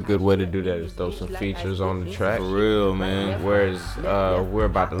 And another good way to do that is throw some features on the track. For real, man. Whereas we're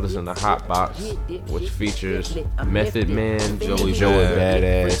about to listen to Hot Box, which features Method Man, Joey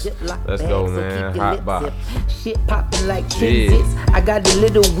Badass. Let's go, man. Hot Box. Shit popping like Kenzits. I got the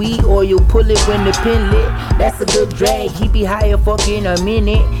little weed oil, pull it when the pin lit. That's a good drag. He be higher fucking a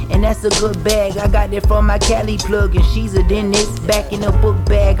minute, and that's a good bag. I got it from my Cali plug, and she's a dentist. Back in a book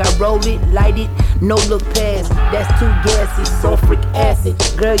bag, I roll it, light it, no look past. That's too gassy, sulfuric acid.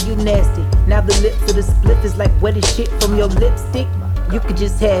 Girl, you nasty. Now the lips of the split is like wet as shit from your lipstick. You could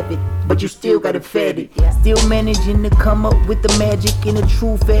just have it, but you still gotta fed it. Still managing to come up with the magic in a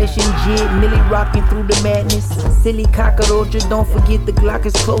true fashion jig. Millie rocking through the madness. Silly cockroaches, don't forget the Glock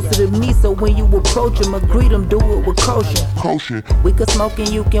is closer to me. So when you approach him, greet him, do it with caution. We could smoke and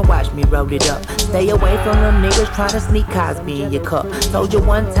you can watch me roll it up. Stay away from them niggas trying to sneak Cosby in your cup. Told you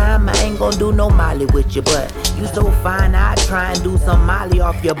one time I ain't gonna do no Molly with your butt. You so fine, I try and do some Molly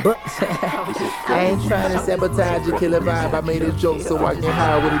off your butt. I ain't trying to sabotage your killer vibe. I made a joke so I can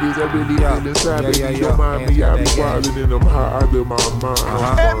hide what it is I really feel inside. Baby, you mind me, I be wildin' and I'm high out of my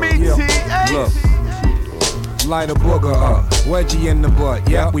mind. M-E-T-H. Light a booger up, wedgie in the butt,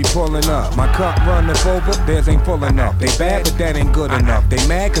 yeah, we pulling up. My cup running over, theirs ain't full enough. They bad, but that ain't good enough. They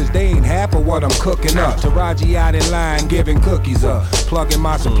mad cause they ain't half of what I'm cooking up. Taraji out in line, giving cookies up. Plugging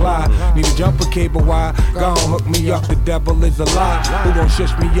my supply, need a jumper cable wire. Gon' hook me up, the devil is a lie. Who gon'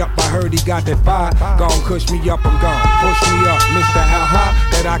 shush me up, I heard he got that fire. Gon' cush me up, I'm gone. Push me up, Mr. How high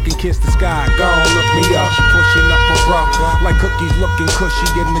that I can kiss the sky. Gon' look me up, she pushing up her bra. Like cookies looking cushy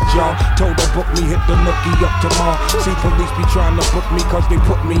in the jar. Told her book me, hit the nookie up tomorrow. See police be trying to book me cause they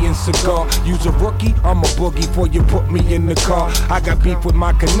put me in cigar. Use a rookie, I'm a boogie before you put me in the car. I got beef with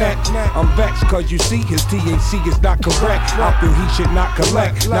my connect. I'm vexed cause you see his THC is not correct. I feel he should not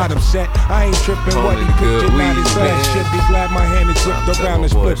collect, not upset. I ain't tripping what he pictured, not his back. Should be glad my hand is whipped around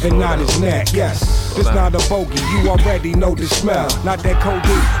his split and not his neck. Yes. This not a bogey, you already know the smell. Not that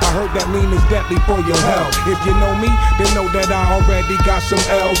codeine, I heard that lean is deadly for your health. If you know me, then know that I already got some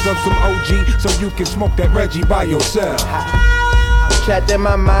L's of some OG, so you can smoke that Reggie by yourself. Trapped in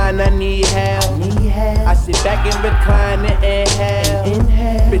my mind, I need help. I sit back and recline and inhale.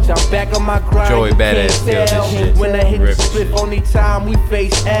 Bitch, I'm back on my grind. Joey Badass killed this shit. When I hit the split, only time we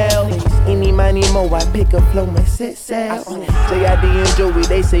face L. Any money more, I pick up flow and sit out. JID and Joey,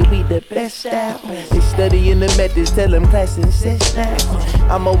 they say we the best out. They studying the methods, tell them class and sit down.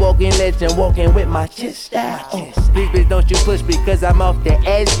 I'm a walking legend, walking with my chest out. These bitch, don't you push because I'm off the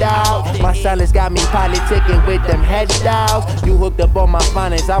edge, dog. My silence got me politicking with them heads, dog. You hooked up on my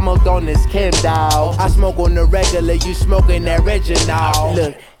finance, I'm hooked on this Kim, dog. I smoke on the regular, you smoking that Reginald.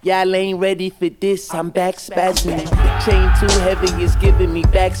 Look, y'all ain't ready for this, I'm back spasming. Chain too heavy, it's giving me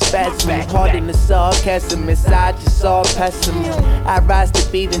back spasming. Pardon the sarcasm, inside just all pessimism. I rise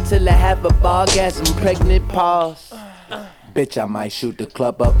to beat until I have a bargasm. Pregnant pause. Bitch, I might shoot the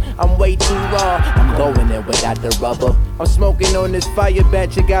club up. I'm way too raw, I'm going in without the rubber. I'm smoking on this fire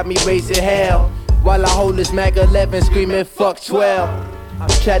batch, it got me raising hell. While I hold this Mac 11 screaming fuck 12. I'm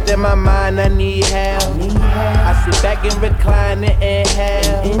trapped in my mind, I need help. I sit back and recline and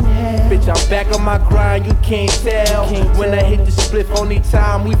inhale. Bitch, I'm back on my grind, you can't tell. When I hit the split, only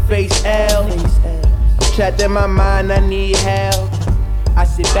time we face L. I'm trapped in my mind, I need help. I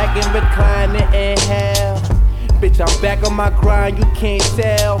sit back and recline and inhale. Bitch, I'm back on my grind, you can't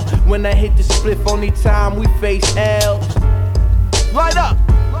tell. When I hit the split, only time we face L. Light up!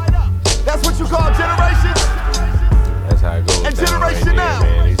 That's what you call generation? That's how it goes. And down generation right now.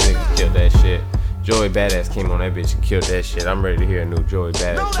 there, man. These niggas killed that shit. Joey Badass came on that bitch and killed that shit. I'm ready to hear a new Joey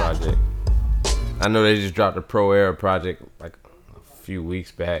Badass project. I know they just dropped a Pro Era project like a few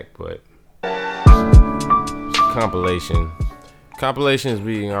weeks back, but it's a compilation. Compilations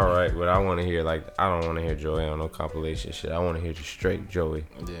being alright, but I want to hear I don't want to hear Joey on no compilation shit. I want to hear just straight Joey.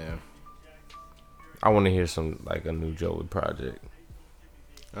 Yeah. I want to hear some a new Joey project.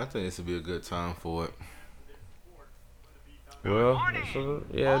 I think this would be a good time for it. Well,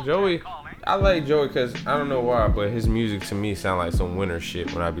 yeah, Joey. I like Joey because I don't know why, but his music to me sound like some winter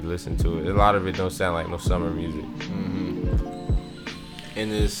shit when I be listening to it. A lot of it don't sound like no summer music.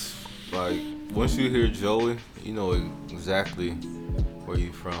 And it's like once you hear Joey, you know exactly where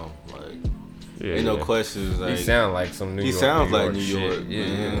you from. Yeah, ain't no questions. He sound like some New York. He sounds like New York. York,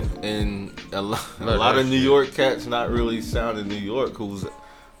 man. Yeah. And a lot of New York cats not really sounding New York, who's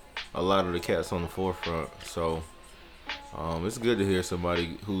a lot of the cats on the forefront. So it's good to hear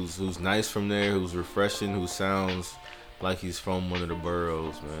somebody who's nice from there, who's refreshing, who sounds like he's from one of the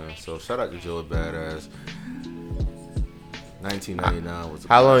boroughs, man. So shout out to Joey Badass. 1999 was.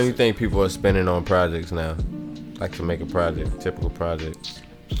 How long you think people are spending on projects now? Like to make a project, typical project.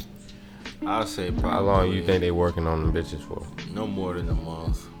 I'll say probably. How long you think they working on them bitches for? No more than a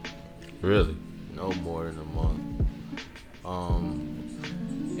month. Really? No more than a month.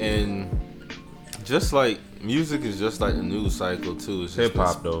 And just like music is just like the news cycle too. It's hip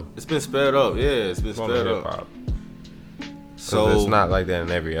hop though. It's been sped up. Yeah, it's been sped up. Hip-hop. So it's not like that in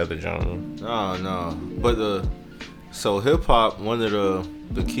every other genre. No. But so hip hop, one of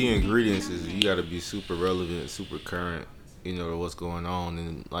the key ingredients is you got to be super relevant, super current. You know, to what's going on,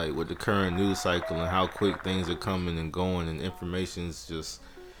 and like with the current news cycle and how quick things are coming and going, and information's just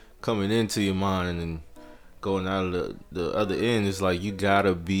coming into your mind and then going out of the other end. It's like you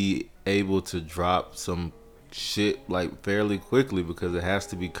gotta be able to drop some shit like fairly quickly because it has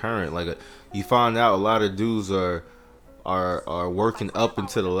to be current. Like you find out a lot of dudes are working up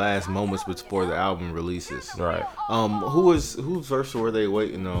into the last moments before the album releases. Right. Whose verse were they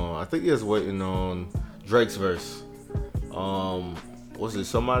waiting on? I think he was waiting on Drake's verse. Was it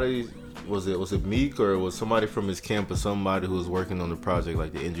somebody? Was it Meek or was somebody from his camp or somebody who was working on the project,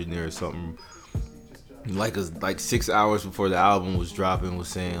 like the engineer or something? Like 6 hours before the album was dropping, was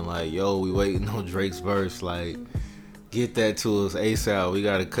saying like, "Yo, we waiting on Drake's verse. Like, get that to us ASAP. We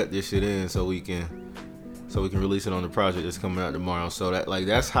gotta cut this shit in so we can release it on the project that's coming out tomorrow." So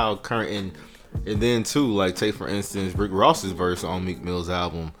that's how current. And then too, like take for instance Rick Ross's verse on Meek Mill's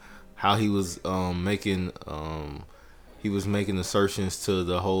album, how he was making assertions to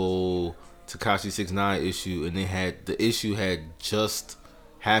the whole Tekashi 6ix9ine issue, and the issue had just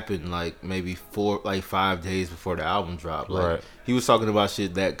happened like maybe 5 days before the album dropped. Like, right. He was talking about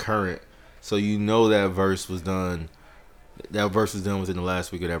shit that current, so you know that verse was done. That verse was done within the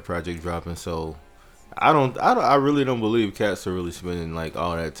last week of that project dropping. So I really don't believe cats are really spending like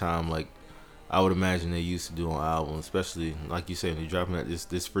all that time like I would imagine they used to do on albums, especially like you said, you're dropping at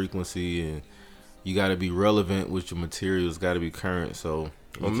this frequency and you got to be relevant with your materials, got to be current. So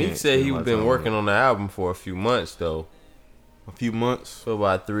Well, Meek said he been working on the album for a few months though. A few months? For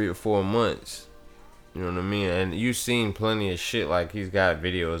about 3 or 4 months. You know what I mean? And you've seen plenty of shit. Like, he's got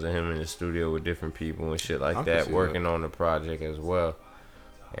videos of him in the studio with different people and shit like that, working on the project as well.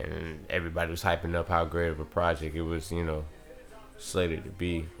 And everybody was hyping up how great of a project it was, you know, slated to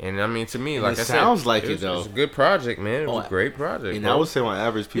be. And I mean, to me, like I said, sounds like it though. It's a good project, man. It was a great project. And bro. I would say on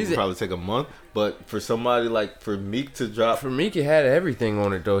average, people probably take a month. But for somebody like for Meek to drop, for Meek, he had everything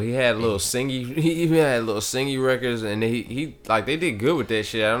on it though. He had little singy, he even had little singy records, and he like they did good with that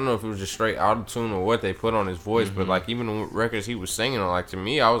shit. I don't know if it was just straight auto tune or what they put on his voice, but like even the records he was singing on, like to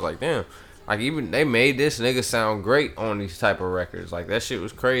me, I was like, damn. Like, even they made this nigga sound great on these type of records. Like, that shit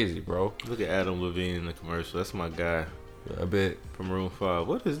was crazy, bro. Look at Adam Levine in the commercial. That's my guy. A bit. From Maroon 5.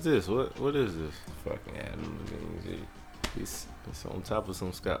 What is this? What is this? Fucking Adam Levine. He's on top of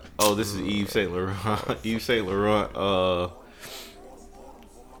some Scott. Oh, this is Yves Saint Laurent. Yves Saint Laurent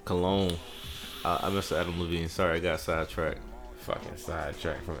cologne. I missed Adam Levine. Sorry, I got sidetracked. Fucking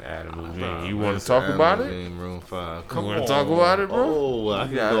sidetrack from Adam Levine. You want to talk about it? Maroon 5. You want to talk about it, bro? Oh, I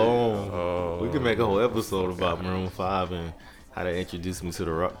can go on. We can make a whole episode about Maroon 5 and how they introduced me to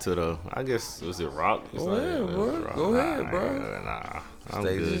the. I guess was it rock? Go ahead, bro. Go ahead, bro. I'm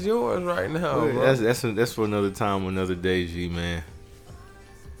Stage good. is yours right now, bro. That's for another time, another day, G man.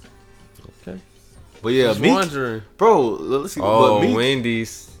 Okay. But yeah, Just Meek, wondering, bro. Let's see. Oh, but Meek,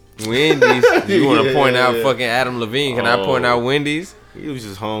 Wendy's. You want to point out fucking Adam Levine? Can I point out Wendy's? He was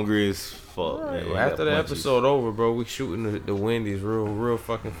just hungry as fuck, man. Well, after the episode over, bro, we shooting the Wendy's real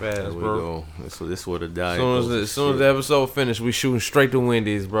fucking fast, there we bro. go. This where the diet. As soon as the episode finished, we shooting straight to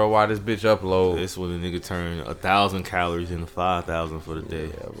Wendy's, bro. While this bitch upload. This when the nigga turn 1,000 calories into 5,000 for the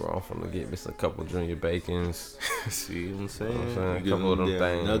day. Yeah, bro. I'm finna get me a couple Junior Bacons. See what I'm saying? A couple of them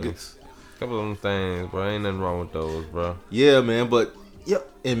things. Nuggets. A couple of them things, bro. Ain't nothing wrong with those, bro. Yeah, man. But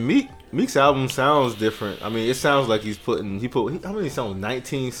and Meek's album sounds different. I mean, it sounds like he put how many songs?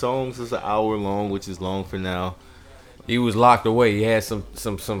 19 songs. It's an hour long, which is long for now. He was locked away. He had some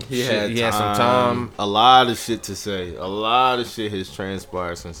shit. He had some time. A lot of shit to say. A lot of shit has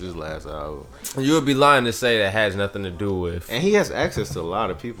transpired since his last album. You would be lying to say that has nothing to do with. And he has access to a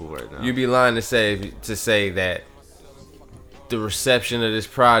lot of people right now. You'd be lying to say that the reception of this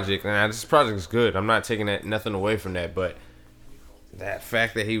project. Now, this project is good. I'm not taking nothing away from that, but that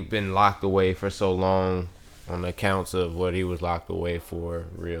fact that he's been locked away for so long on the accounts of what he was locked away for,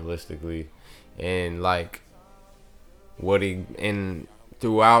 realistically, and like what he and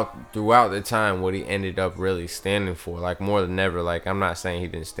throughout the time what he ended up really standing for, like more than ever. Like, I'm not saying he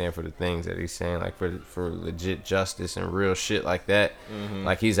didn't stand for the things that he's saying, like for legit justice and real shit like that.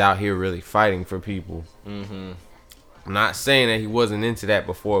 Like, he's out here really fighting for people. I'm not saying that he wasn't into that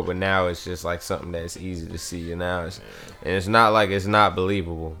before, but now it's just like something that's easy to see, and now it's not like it's not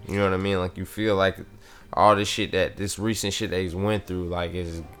believable. You know what I mean? Like, you feel like all this recent shit that he's went through, like,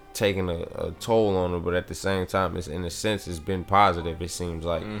 is taking a toll on him, but at the same time, it's in a sense it's been positive. It seems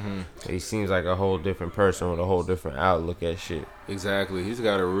like he seems like a whole different person with a whole different outlook at shit. Exactly. He's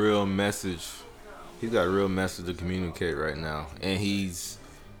got a real message. He's got a real message to communicate right now, and he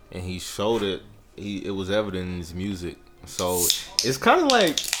showed it. It was evident in his music. So it's kind of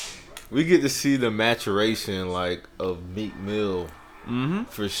like we get to see the maturation, like, of Meek Mill.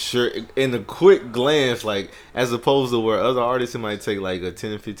 For sure, in a quick glance, like, as opposed to where other artists, it might take like a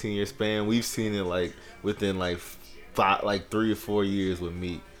 10 or 15 year span. We've seen it like within like 3 or 4 years with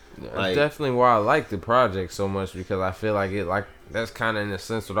Meek. That's Like, definitely why I like the project so much, because I feel like that's kind of in a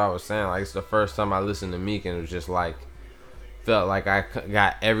sense what I was saying. Like, it's the first time I listened to Meek, and it was just like, felt like I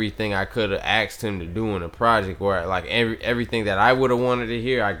got everything I could have asked him to do in a project, where like everything that I would have wanted to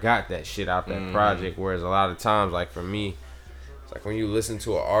hear, I got that shit out that project. Whereas a lot of times, like for me, it's like when you listen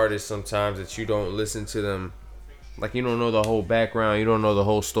to an artist, sometimes that you don't listen to them, like you don't know the whole background, you don't know the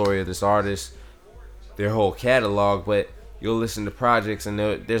whole story of this artist, their whole catalog, but you'll listen to projects and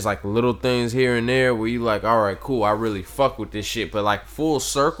there's like little things here and there where you like, all right, cool, I really fuck with this shit, but like full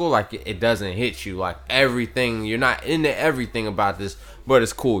circle, like it doesn't hit you. Like everything, you're not into everything about this, but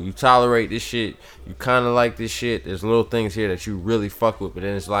it's cool. You tolerate this shit, you kind of like this shit. There's little things here that you really fuck with, but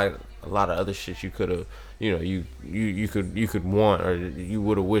then it's like a lot of other shit you could have, you know, you could want, or you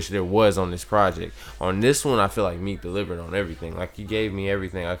would have wished there was on this project. On this one, I feel like Meek delivered on everything. Like, he gave me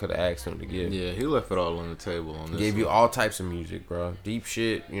everything I could have asked him to give. Yeah, he left it all on the table on this. He gave you all types of music, bro. Deep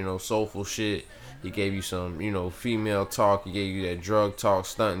shit, you know, soulful shit. He gave you some, you know, female talk. He gave you that drug talk,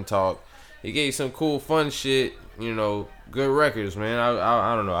 stunting talk. He gave you some cool, fun shit. You know, good records, man.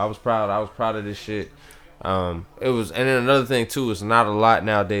 I don't know. I was proud of this shit. It was, and then another thing too, it's not a lot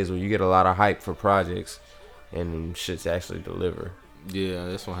nowadays where you get a lot of hype for projects and shit's actually deliver. Yeah,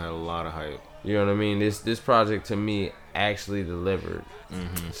 this one had a lot of hype. You know what I mean? This project to me actually delivered.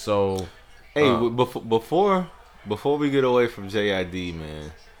 Mm-hmm. So, hey, before we get away from JID,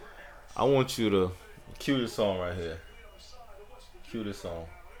 man, I want you to cue this song right here. Cue this song.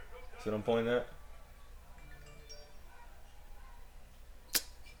 See what I'm pointing at?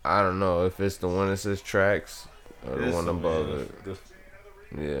 I don't know if it's the one that says tracks or the one above it.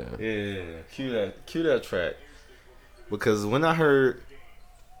 Yeah. Cue that track. Because when I heard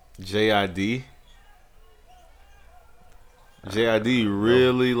JID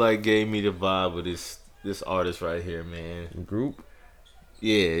really like gave me the vibe of this artist right here, man. Group?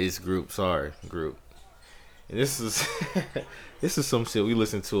 Yeah, it's Group. Sorry, Group. And this is this is some shit we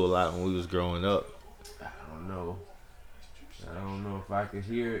listened to a lot when we was growing up. I don't know if I could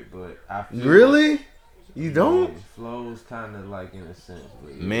hear it, but I feel really. You don't? It flows kind of like in a sense.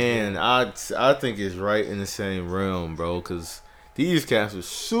 But yeah. Man, I think it's right in the same realm, bro. Cause these cats are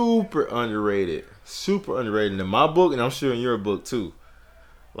super underrated in my book, and I'm sure in your book too.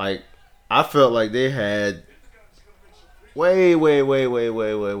 Like, I felt like they had way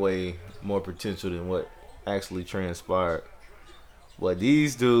more potential than what actually transpired. But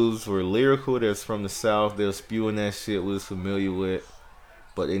these dudes were lyrical. They're from the South. They're spewing that shit we was familiar with.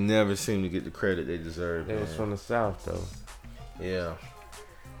 But they never seem to get the credit they deserve. They was from the South, though. Yeah.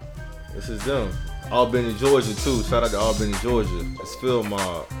 This is them. Albany, Georgia, too. Shout out to Albany, Georgia. It's Phill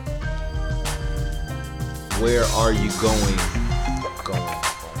Mob. Where are you going?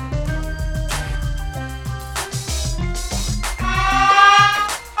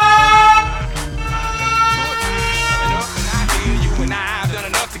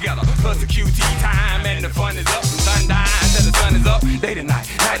 Plus the QT time and the fun is up from sundown till the sun is up. Day to night,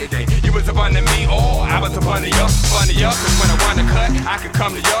 night to day. You was up under me or I was up under you. Funny up, cause when I want to cut, I can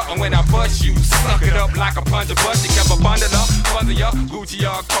come to you. And when I bust you, suck it up like a punch of bust. You kept a bundle up, fuzzy up, Gucci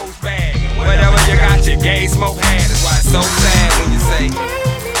or Coast bag. Whatever you got, your gay smoke had. That's why it's so sad when you say,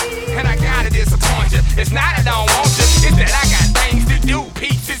 and I gotta disappoint you. It's not I don't want you, it's that I got things to do.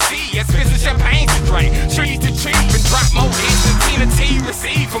 Peace to see, expensive champagne to drink, trees to treat, and drop more hits than Tina T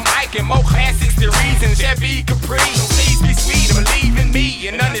receive from Ike and more classics to reason. Chevy Capri, so please be sweet and believe in me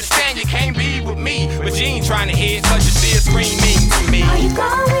and understand you can't be with me, but you ain't trying to hit, so you still screaming to me. Are you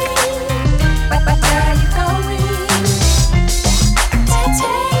going? Where are you going? To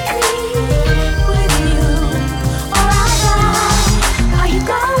take me with you, or are you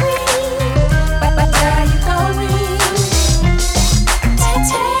going? Where are you going? To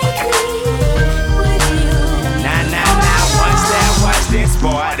take me with you. Now, watch this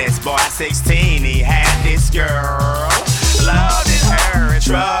boy. This boy 16, he had this girl. Loved her and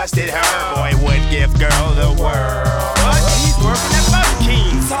trusted her. Boy would give girl the world. But he's working at Burger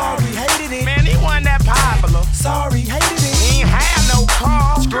King. Sorry, hated it. Man, he wasn't that popular. Sorry, hated it. He ain't have no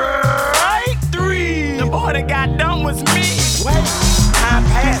car. Straight 3. The boy that got done was me. Wait, time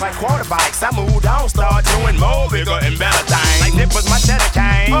passed like quarter bikes. I moved on, started doing more bigger and better things. Like nippers, my cheddar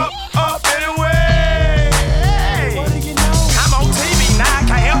cane. Up anyway. What do you know? I'm on TV now,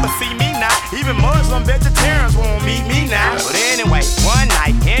 can't help but see me now. Even Muslim vegetarians won't meet me now. But anyway, one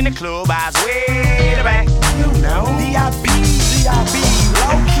night in the club, I was way the back. You know, D.I.B.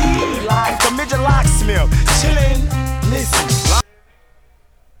 low key, like the midget locksmith, chillin', listen.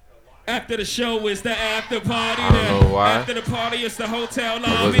 After the show is the after party. I don't know why. After the party is the hotel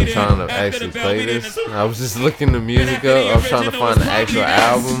lobby. I wasn't trying to actually play this. I was just looking the music up. I was trying to find the actual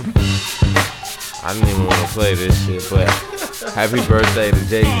album. I didn't even want to play this shit, but happy birthday to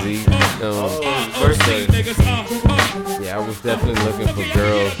Jay-Z. Birthday. Yeah, I was definitely looking for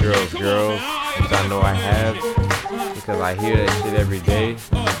girls, which I know I have, because I hear that shit every day.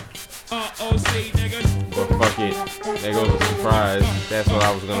 But fuck it, there goes a surprise. That's what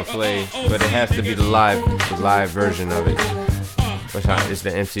I was gonna play, but it has to be the live version of it, which is the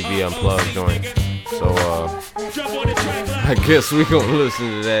MTV Unplugged joint. So I guess we gonna listen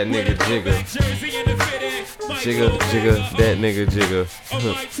to that nigga Jigga, that nigga Jigga.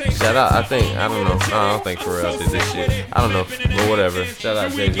 Shout out, I don't think Pharrell did this shit. I don't know, but whatever. Shout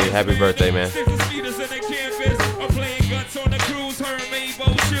out Jay-Z, happy birthday, man.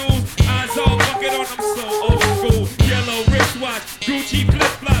 Gucci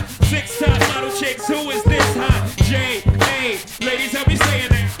flip-flop, 6-top model chicks, who is this hot? J.A. Ladies, help me saying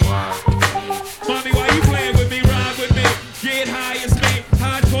that. Mommy, why you playing with me? Ride with me. Get high as me.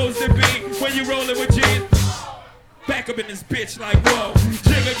 How it's supposed to be when you rolling with gin. Back up in this bitch like whoa.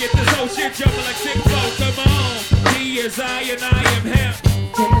 Jigga, get this whole shit jumping like 6 flow. Come on. He is I and I am him.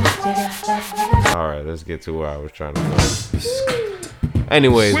 Alright, let's get to where I was trying to go.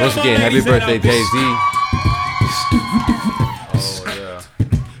 Anyways, once again, happy birthday, Jay-Z.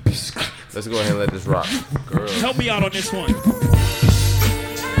 Let's go ahead and let this rock. Girls. Help me out on this one.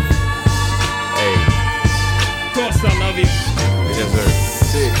 Hey. Of course I love you. Yes, sir.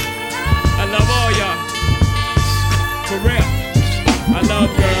 Sick. I love all y'all. For real. I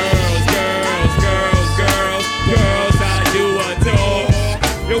love girls, girls, girls, girls, girls. I do adore.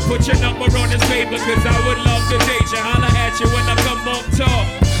 Yo, put your number on this paper, cause I would love to date you. Holla at you when I come up talk.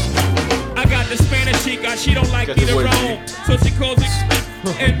 I got the Spanish chica, she don't like me to roam, so she calls it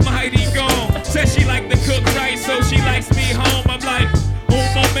and mighty gone. Says she like to cook rice, so she likes me home. I'm like,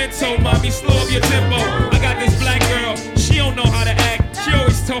 un momento, mommy, slow up your tempo. I got this black girl, she don't know how to act. She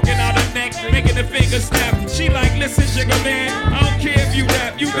always talking out her neck, making the finger snap. She like, listen, jigger man, I don't care if you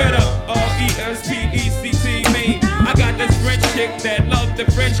rap, you better R-E-S-P-E-C-T me. I got this French chick that loves the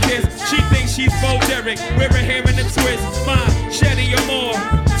French kiss. She thinks she's Bo Derek, wear her hair in a twist. My Shetty Amore,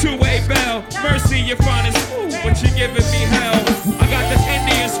 two-way bell. Mercy, you're fine as ooh, but you giving me hell. I got this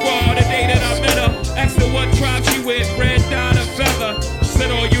Indian squad the day that I met her. Asked her what tribe she with, red dot or feather. She said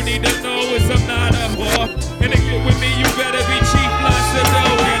all you need to know is I'm not a whore. And to get with me, you better be cheap, lots of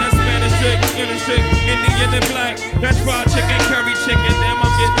dough. And a Spanish chick, Indian and black. That's fried chicken, curry chicken, damn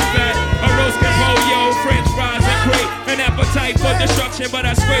I'm getting fat. A roast pollo, French fries and crate. An appetite for destruction, but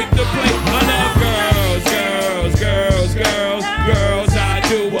I scrape the plate. I love girls, girls, girls, girls, girls. I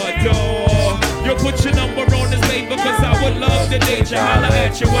do adore. Yo, put your number on this paper, cause I would love to date you. Holla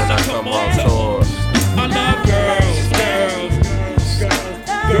at you when I come on tour. I love girls, girls, girls,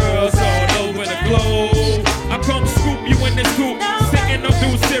 girls all over the globe. I come scoop you in the scoop, sitting on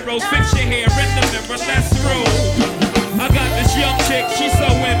through zeros. Fix your hair in the mirror, let's roll. I got this young chick, she's so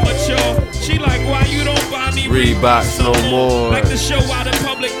immature. She like, why you don't buy me Reeboks no more? Like to show out in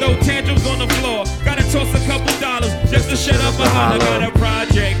public, though tantrums on the floor. Gotta toss a couple dollars just to shut up a holler. Got a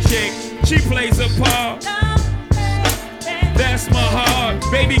project chick, she plays a part. That's my heart.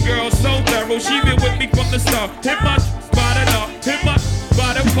 Baby girl, so thorough, she been with me from the start. Hit my spot it up, hit my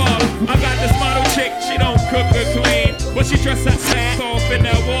spot it up. I got this model chick, she don't cook or clean, but she dress her ass off in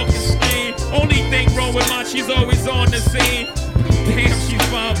that walking scene. Only thing wrong with mine, she's always on the scene. Damn, she's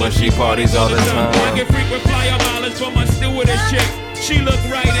fine, but she parties all the time. I get frequent flyer mileage for my stewardess chick. She look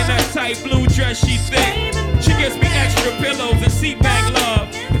right in that tight blue dress, she thick. She gives me extra pillows and seat back love,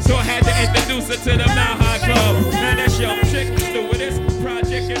 so I had to introduce her to the Mile High Club. Now that's young chick, stewardess,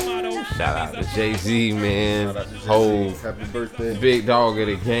 project and motto. Shout out to Jay-Z, man. Whole Happy birthday. big dog of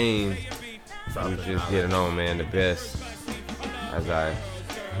the game. We just getting on, man. The best. As I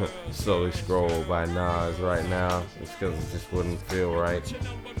slowly scroll by Nas right now, it's because it just wouldn't feel right.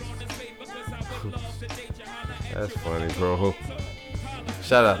 That's funny, bro.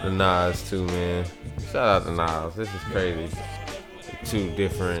 Shout out to Nas too, man. Shout out to Nas. This is crazy. Two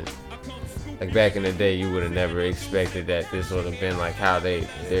different. Like back in the day, you would have never expected that this would have been like how their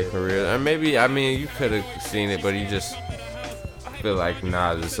career. Or maybe, I mean, you could have seen it, but you just feel like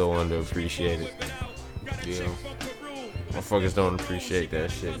Nas is so underappreciated. Yeah. Motherfuckers don't appreciate that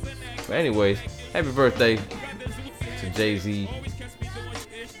shit. But anyways, happy birthday to Jay-Z.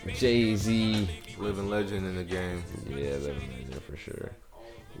 Jay-Z. Living legend in the game. Yeah, living legend for sure.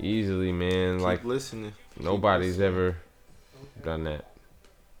 Easily, man. Keep like listening. Nobody's ever done that.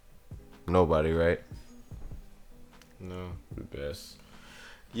 Nobody, right? No. The best.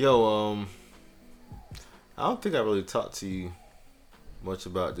 Yo, I don't think I really talked to you much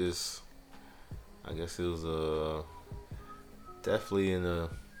about this. I guess it was definitely in the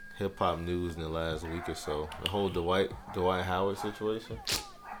hip hop news in the last week or so. The whole Dwight Howard situation.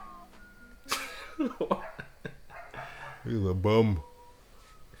 He's a bum.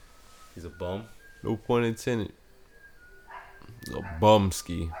 He's a bum. No pun intended. He's a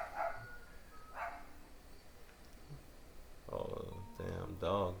bumski. Oh, damn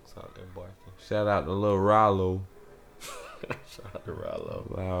dogs out there barking. Shout out to Lil Rollo. Shout out to Rollo.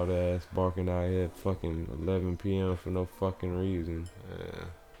 Loud ass barking out here at fucking 11 p.m. for no fucking reason. Yeah,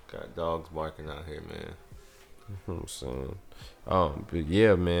 got dogs barking out here, man. That's what I'm saying. But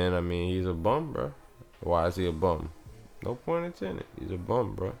yeah, man. I mean, he's a bum, bro. Why is he a bum? No point intended. He's a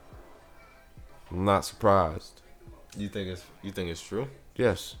bum, bro. I'm not surprised. You think it's true?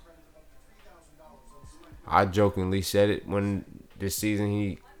 Yes. I jokingly said it when this season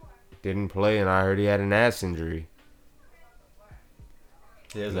he didn't play, and I heard he had an ass injury.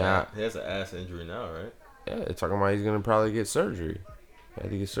 He has an ass injury now, right? Yeah, they're talking about he's gonna probably get surgery. He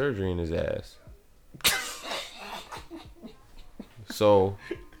had to get surgery in his ass. So,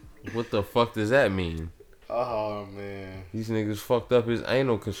 what the fuck does that mean? Oh man, these niggas fucked up his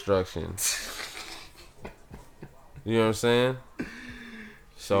anal construction. You know what I'm saying?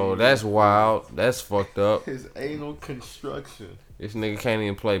 So that's wild. That's fucked up. His anal construction. This nigga can't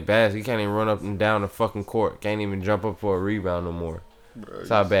even play basketball. He can't even run up and down the fucking court. Can't even jump up for a rebound no more. Bro, That's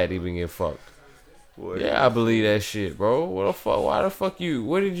how bad he been getting fucked. Boy, Yeah, I believe that shit, bro. What the fuck? Why the fuck you?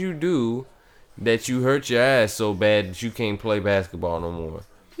 What did you do that you hurt your ass so bad that you can't play basketball no more?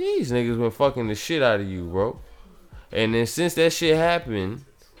 These niggas been fucking the shit out of you, bro. And then since that shit happened,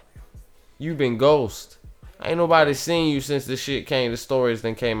 you been ghost. Ain't nobody seen you since the shit came. The stories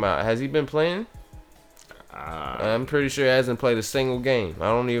then came out. Has he been playing? I'm pretty sure he hasn't played a single game. I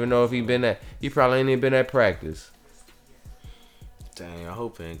don't even know if he been at. He probably ain't even been at practice. Dang, I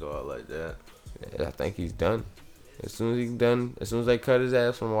hope he ain't go out like that. Yeah, I think he's done. As soon as he's done, as soon as they cut his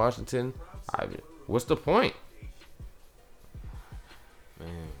ass from Washington, what's the point?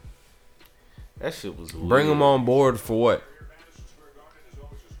 Man, that shit was weird. Bring him on board for what?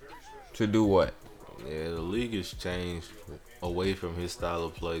 To do what? Yeah, the league has changed away from his style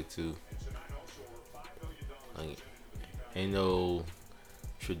of play too. Like, ain't no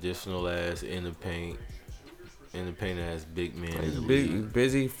traditional ass in the paint ass big man. He's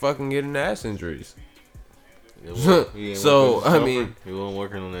busy fucking getting ass injuries. So I mean, he wasn't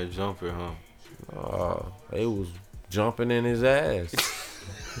working on that jumper, huh? They was jumping in his ass.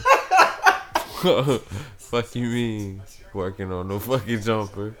 Fuck you mean working on no fucking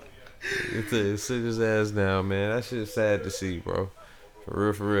jumper? Sit his ass down, man. That shit's sad to see, bro.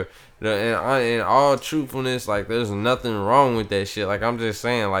 For real. And in all truthfulness, like, there's nothing wrong with that shit. Like, I'm just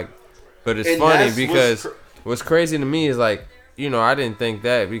saying, like, but it's funny because what's crazy to me is, like, you know, I didn't think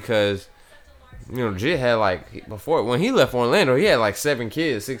that because, you know, Jit had, like, before, when he left Orlando, he had, like, 7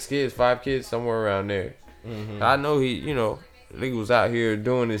 kids, 6 kids, 5 kids, somewhere around there. Mm-hmm. I know he, you know, he was out here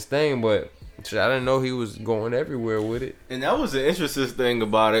doing his thing, but I didn't know he was going everywhere with it. And that was the interesting thing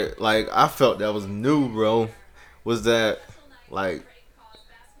about it. Like, I felt that was new, bro. Was that, like,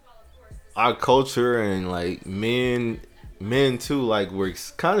 our culture and, like, men too, like, were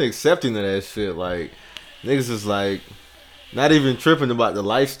kind of accepting of that shit. Like, niggas is, like, not even tripping about the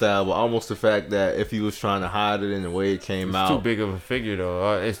lifestyle, but almost the fact that if he was trying to hide it in the way it came out. It's too big of a figure,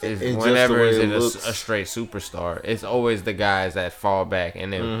 though. It's whenever it's a straight superstar, it's always the guys that fall back,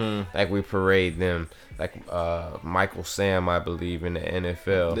 and then like we parade them, like Michael Sam, I believe, in the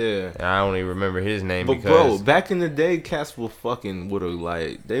NFL. Yeah, and I don't even remember his name. But bro, back in the day, cats would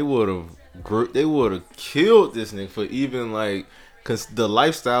have they would have killed this nigga for even like. Cause the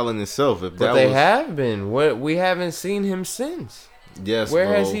lifestyle in itself, have been. What we haven't seen him since. Yes, where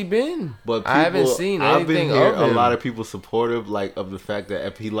bro. has he been? But I haven't seen anything I've been here of him. A lot of people supportive, like of the fact that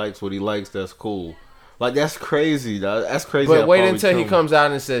if he likes what he likes, that's cool. Like that's crazy, dog. That's crazy. But wait until he comes out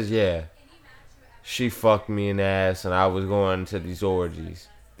and says, "Yeah, she fucked me in the ass, and I was going to these orgies."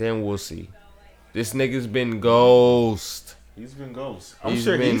 Then we'll see. This nigga's been ghost. He's been ghost. I'm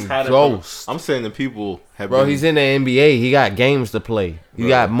sure he's had ghost. I'm saying the people have. Bro, he's in the NBA. He got games to play. He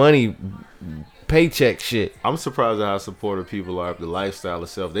got money, paycheck shit. I'm surprised at how supportive people are of the lifestyle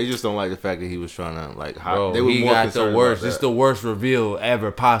itself. They just don't like the fact that he was trying to like. Bro, he got the worst. It's the worst reveal ever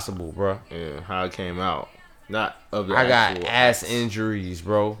possible, bro. Yeah, how it came out. Not of the. I got ass injuries,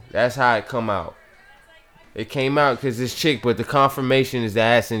 bro. That's how it come out. It came out because this chick, but the confirmation is the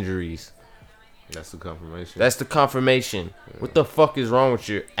ass injuries. That's the confirmation. That's the confirmation. Yeah. What the fuck is wrong with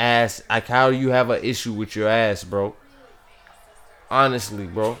your ass? Like, how do you have an issue with your ass, bro? Honestly,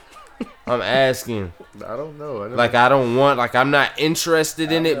 bro. I'm asking. I don't know. I'm not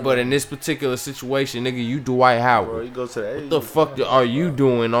interested in it, but in this particular situation, nigga, you Dwight Howard. Bro, you go to the what the fuck are you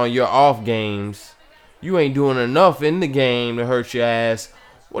doing on your off games? You ain't doing enough in the game to hurt your ass.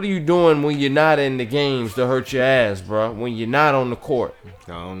 What are you doing when you're not in the games to hurt your ass, bro? When you're not on the court?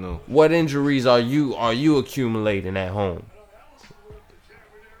 I don't know. What injuries are you accumulating at home?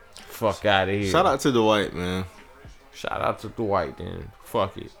 Fuck out of here. Shout out to Dwight, man. Shout out to Dwight, then.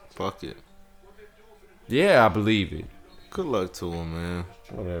 Fuck it. Fuck it. Yeah, I believe it. Good luck to him, man.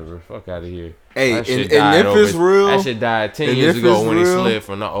 Whatever. Fuck out of here. Hey, and if it's real, that shit died 10 years ago when he slid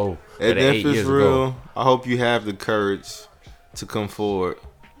from the O. And if it's real, I hope you have the courage to come forward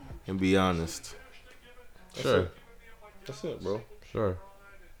and be honest. Sure. That's it, bro. Sure.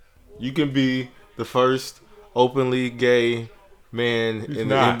 You can be the first openly gay man in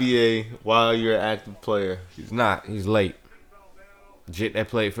the NBA while you're an active player. He's not. He's late. Jit that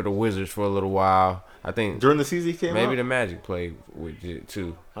played for the Wizards for a little while. I think during the season he came maybe out? the Magic played with Jit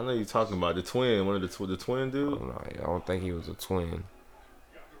too. I know you're talking about the twin, one of the twin dude. I don't think he was a twin.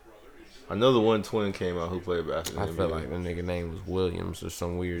 I know the one twin came out who played basketball. I feel like the nigga name was Williams or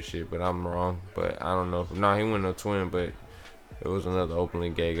some weird shit, but I'm wrong. But I don't know. No, he wasn't no twin, but it was another openly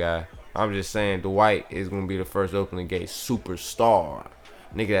gay guy. I'm just saying Dwight is gonna be the first openly gay superstar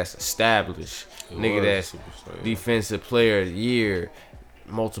nigga that's established, nigga that's defensive player of the year,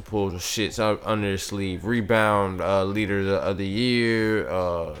 multiple shits under his sleeve, rebound leader of the year,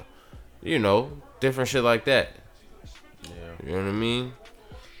 you know, different shit like that. Yeah, you know what I mean.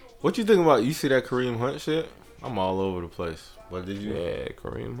 What you think about? You see that Kareem Hunt shit? I'm all over the place. What did you? Yeah,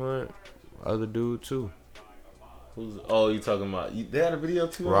 Kareem Hunt, other dude too. Who's? Oh, you talking about? They had a video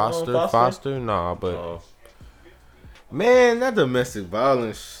too. Foster? Nah, but man, that domestic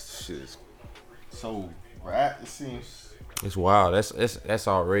violence shit is so rap. It seems it's wild. That's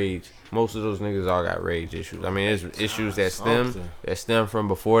all rage. Most of those niggas all got rage issues. I mean, there's issues that stem from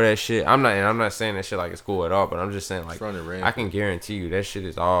before that shit. I'm not saying that shit like it's cool at all, but I'm just saying like I can guarantee you that shit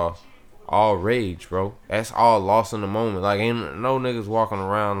is all rage, bro. That's all lost in the moment. Like ain't no niggas walking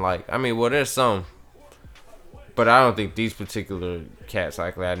around like, I mean, well there's some, but I don't think these particular cats,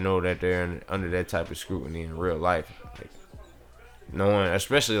 like I know that they're under that type of scrutiny in real life. Like, no one,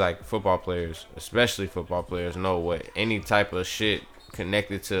 especially football players know what any type of shit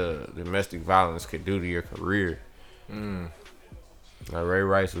connected to domestic violence could do to your career. Like Ray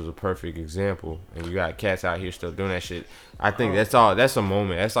Rice was a perfect example, and you got cats out here still doing that shit. I think that's a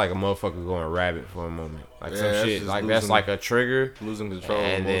moment. That's like a motherfucker going rabbit for a moment, like some shit. Like that's like a trigger, losing control,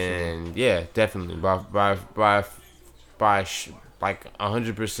 and then definitely by like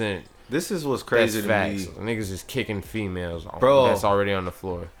 100%. This is what's crazy to facts. me. Niggas is kicking females, bro. That's already on the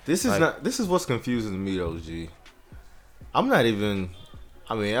floor. This is This is what's confusing to me, though, G. I'm not even.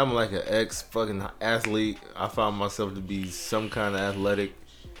 I mean, I'm like an ex-fucking athlete. I found myself to be some kind of athletic,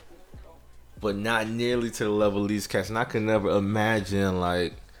 but not nearly to the level of these cats. And I could never imagine,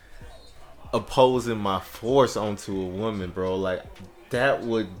 like, opposing my force onto a woman, bro. Like, that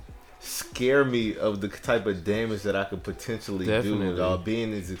would scare me of the type of damage that I could potentially do, dog.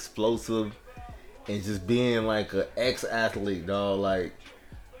 Being as explosive and just being, like, an ex-athlete, dog. Like,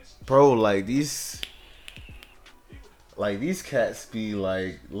 bro, like, these cats be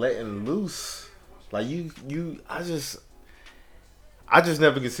like letting loose. Like I just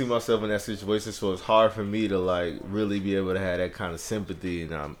never could see myself in that situation, so it's hard for me to like really be able to have that kind of sympathy.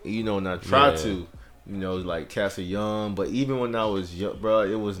 And and I try to, like cats are young, but even when I was young, bro,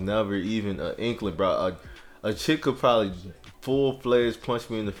 it was never even an inkling, bro. A chick could probably full-fledged punch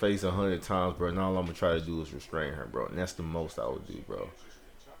me in the face 100 times, bro, and all I'm gonna try to do is restrain her, bro, and that's the most I would do, bro.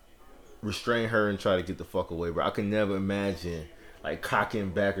 Restrain her and try to get the fuck away, bro. I can never imagine like cocking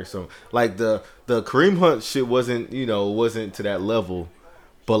back or something. Like the Kareem Hunt shit wasn't to that level,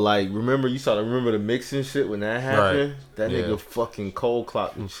 but like remember the mixing shit when that happened? Right. That nigga fucking cold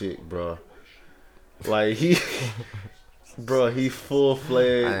clocked and shit, bro. Like he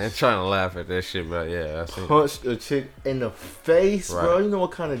full-fledged. I ain't trying to laugh at that shit, but yeah, I punched a chick in the face, bro. You know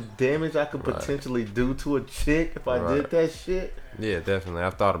what kind of damage I could potentially do to a chick if I did that shit? Yeah, definitely.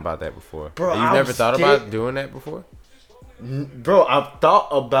 I've thought about that before. Bro, you've never thought about doing that before? Bro, I've thought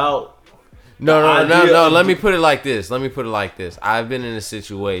about... No. Let me put it like this. I've been in a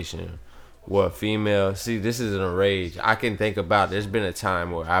situation where female... See, this isn't a rage. I can think about... There's been a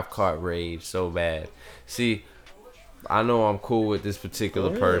time where I've caught rage so bad. See, I know I'm cool with this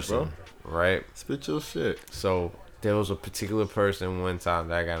particular person, right? Spit your shit. So, there was a particular person one time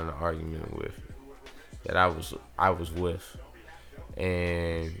that I got in an argument with. That I was with.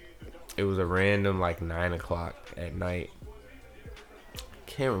 And it was a random 9 o'clock at night.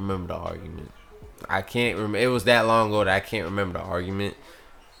 Can't remember the argument. I can't remember. It was that long ago that I can't remember the argument.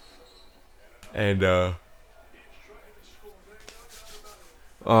 And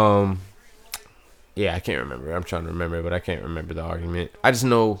yeah, I can't remember. I'm trying to remember, but I can't remember the argument. I just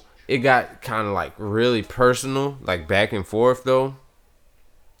know it got kind of really personal, back and forth though.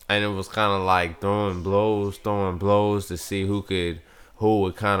 And it was kind of throwing blows to see who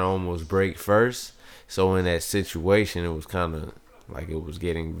would kind of almost break first. So in that situation, it was kind of it was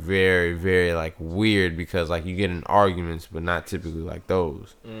getting very, very weird because you get in arguments, but not typically like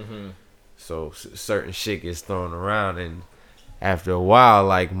those. Mm-hmm. So certain shit gets thrown around, and after a while,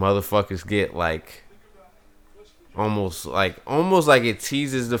 motherfuckers get almost like it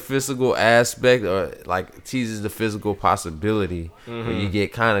teases the physical aspect or teases the physical possibility. Mm-hmm. When you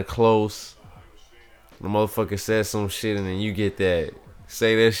get kind of close, the motherfucker says some shit and then you get that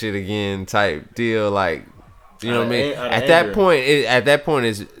say that shit again type deal, you know what I mean? At that point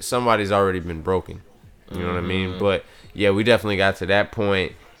is somebody's already been broken. You know what I mean? But yeah, we definitely got to that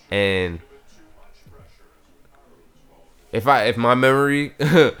point, and if my memory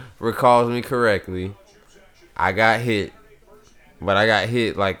recalls me correctly, I got hit, but I got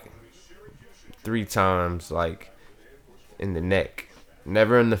hit 3 times, in the neck.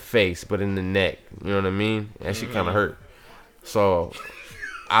 Never in the face, but in the neck. You know what I mean? That shit kind of hurt. So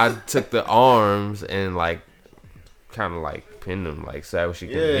I took the arms and like kind of like pinned them, like so she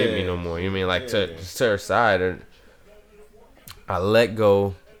couldn't hit me no more. You know what I mean? Like to her side, and I let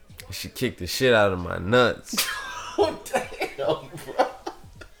go. She kicked the shit out of my nuts. Oh damn, bro.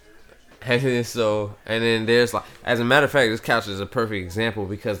 And then there's like, as a matter of fact, this couch is a perfect example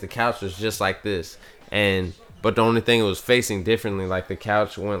because the couch was just like this, but the only thing it was facing differently. Like the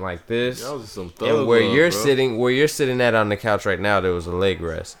couch went like this, that was some thug and where love, you're bro. sitting at on the couch right now, there was a leg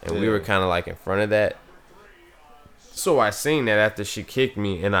rest, and we were kind of like in front of that. So I seen that after she kicked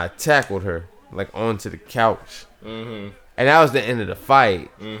me, and I tackled her like onto the couch, and that was the end of the fight.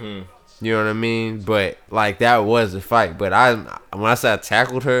 You know what I mean? But like that was the fight. But when I said I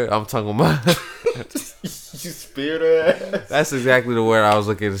tackled her, I'm talking about You speared her ass. That's exactly the word I was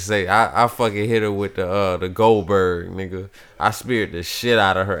looking to say. I fucking hit her with the Goldberg, nigga. I speared the shit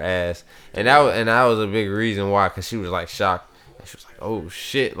out of her ass, and that was a big reason why, cause she was like shocked. And she was like, "Oh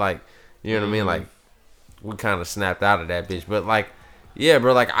shit!" Like, you know what I mean? Like, we kind of snapped out of that bitch. But like, yeah,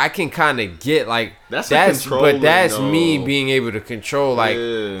 bro. Like, I can kind of get like that's me being able to control, like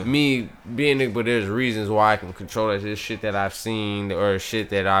me being able. But there's reasons why I can control that. This shit that I've seen or shit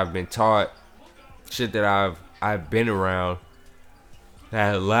that I've been taught. Shit that I've been around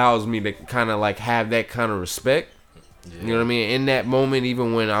that allows me to kind of like have that kind of respect. You know what I mean? In that moment,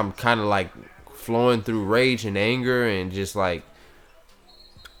 even when I'm kind of like flowing through rage and anger and just like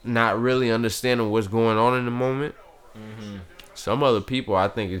not really understanding what's going on in the moment. Some other people, I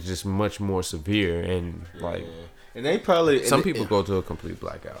think, is just much more severe and like, and they probably some people go to a complete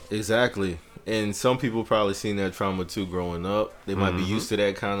blackout. Exactly. And some people probably seen that trauma too growing up. They might be used to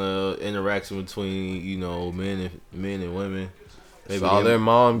that kind of interaction between, you know, men and women. Maybe saw their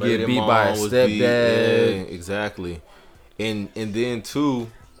mom get beat by a stepdad. Yeah, exactly. And then too,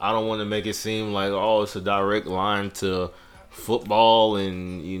 I don't want to make it seem like, oh, it's a direct line to football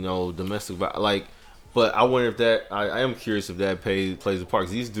and, you know, domestic violence. Like, but I wonder if that, I am curious if that plays a part.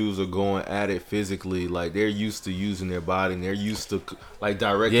 'Cause these dudes are going at it physically. Like, they're used to using their body and they're used to, like,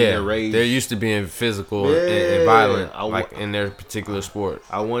 directing their rage. They're used to being physical and violent, like, in their particular sport.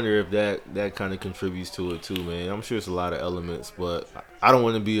 I wonder if that kind of contributes to it, too, man. I'm sure it's a lot of elements, but I don't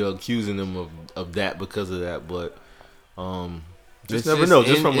want to be accusing them of that because of that. But just never know.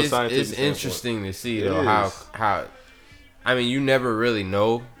 Just from a scientific standpoint. It's interesting to see, though, how, I mean, you never really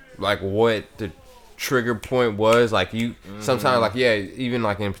know, like, what the trigger point was. Like, you sometimes, like, even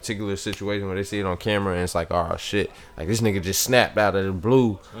like in particular situation where they see it on camera and it's like, oh shit, like this nigga just snapped out of the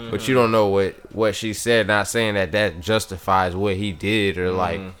blue, but you don't know what she said. Not saying that justifies what he did or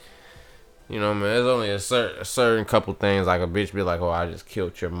like, you know, man, there's only a certain couple things, like a bitch be like, oh, I just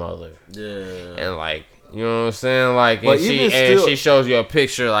killed your mother, and like, you know what I'm saying, like, and she shows you a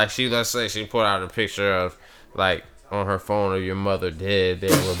picture, like, let's say she put out a picture of like on her phone of your mother dead there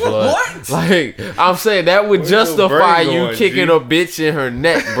with blood. What? Like, I'm saying that would justify you kicking a bitch in her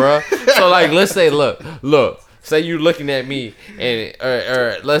neck, bruh. So like, let's say, look, say you looking at me and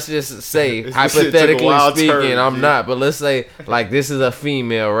or let's just say, hypothetically speaking, I'm not, but let's say like this is a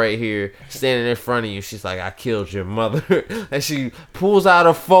female right here standing in front of you. She's like, I killed your mother, and she pulls out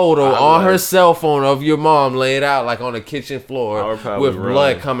a photo on her cell phone of your mom laid out like on the kitchen floor with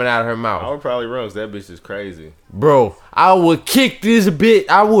blood coming out of her mouth. I would probably run because that bitch is crazy. Bro, I would kick this bitch.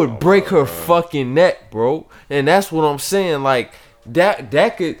 I would break her fucking neck, bro. And that's what I'm saying. Like,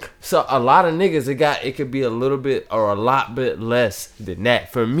 that could, so a lot of niggas, it could be a little bit or a lot bit less than that.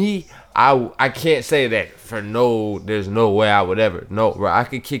 For me, I can't say that there's no way I would ever. No, bro, I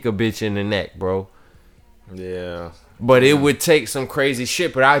could kick a bitch in the neck, bro. Yeah. But it would take some crazy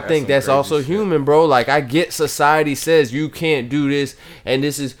shit. But I think that's also human, bro. Like, I get society says you can't do this and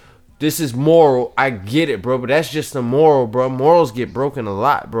this is moral. I get it, bro, but that's just a moral, bro. Morals get broken a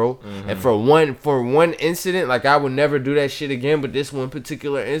lot, bro. And for one incident, like, I would never do that shit again, but this one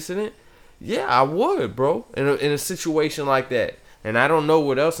particular incident, yeah, I would, bro. In a situation like that. And I don't know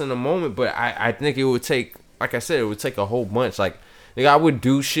what else in the moment, but I think it would take, like I said, it would take a whole bunch. Like, nigga, I would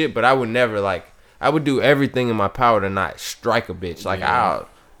do shit, but I would never, like, I would do everything in my power to not strike a bitch. Like,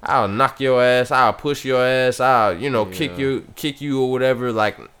 I'll knock your ass. I'll push your ass. I'll, kick you or whatever.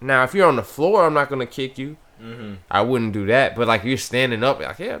 Like, now, if you're on the floor, I'm not going to kick you. I wouldn't do that. But, like, you're standing up.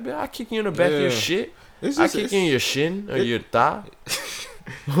 Like, yeah, man, I'll kick you in the back of your shit. I'll kick you in your shin or your thigh.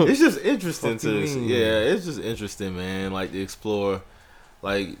 It's just interesting it's just interesting, man. Like, to explore,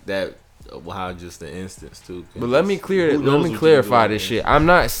 like, that, how just the instance, too. But let me clarify this shit. I'm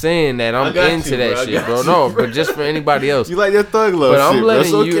not saying that I'm into that shit, bro. No, but just for anybody else. You like that thug love shit, I'm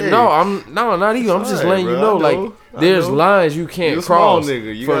letting you, not even. I'm just letting you know, like, there's lines you can't cross. For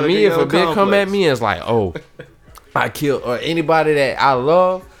me, if a bitch come at me and it's like, oh, I kill or anybody that I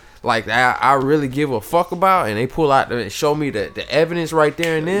love, like I really give a fuck about, and they pull out and show me the evidence right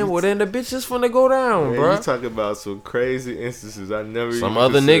there and then, well then the bitch is finna go down, bro. You talking about some crazy instances I never. Some even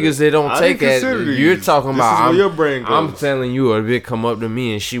other considered. niggas they don't take that. You're talking about. Where your brain goes. I'm telling you, a bitch come up to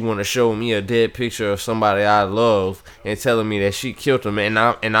me and she want to show me a dead picture of somebody I love and telling me that she killed him, and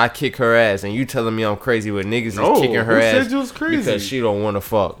I kick her ass, and you telling me I'm crazy with niggas is kicking her ass said you was crazy? Because she don't want to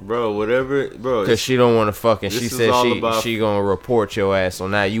fuck, bro. Whatever, bro. Because she don't want to fuck, and she said she gonna report your ass, so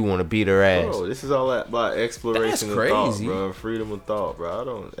now you want to beat her ass. Bro, this is all about exploration of thought, bro. Freedom of thought,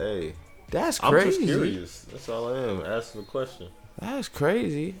 bro. That's crazy. I'm just curious. That's all I am. Asking the question. That's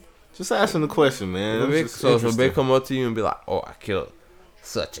crazy. Just asking the question, man. So if a bitch come up to you and be like, "Oh, I killed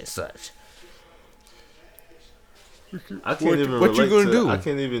such and such," I can't even. What you gonna do? I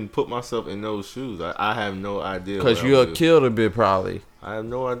can't even put myself in those shoes. I have no idea. Because you'll kill a bit probably. I have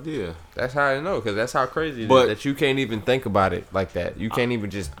no idea. That's how I know. Because that's how crazy it is that you can't even think about it like that. You can't even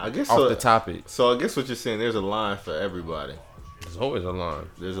just off the topic. So I guess what you're saying, there's a line for everybody. There's always a line.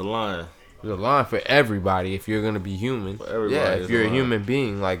 There's a line. There's a line for everybody if you're gonna be human. For everybody, yeah, if you're a human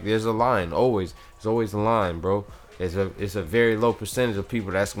being, like there's a line. Always, there's always a line, bro. It's a very low percentage of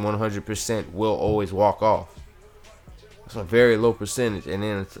people that's 100% will always walk off. It's a very low percentage, and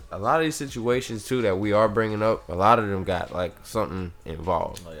then it's a lot of these situations too that we are bringing up. A lot of them got like something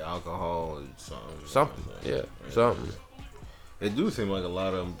involved, like alcohol and something. Something. It do seem like a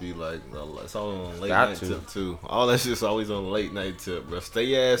lot of them be like, it's all on late night tip too. All that shit's always on late night tip, bro. Stay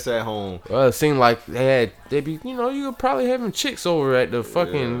your ass at home. Well, it seemed like they be, you could probably having chicks over at the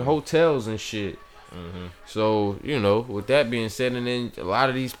fucking hotels and shit. Mm-hmm. So, with that being said, and then a lot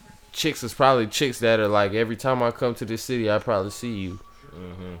of these chicks is probably chicks that are like, every time I come to this city, I probably see you.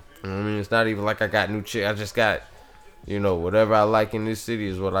 Mm-hmm. I mean, it's not even like I got new chick. I just got, whatever I like in this city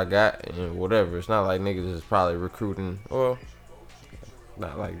is what I got, and whatever. It's not like niggas is probably recruiting, or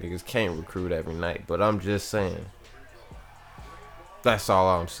not like niggas can't recruit every night, but I'm just saying. That's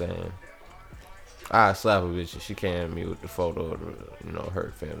all I'm saying. I slap a bitch if she came at me with the photo of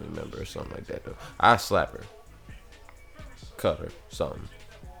her family member or something like that, though. I slap her. Cut her. Something.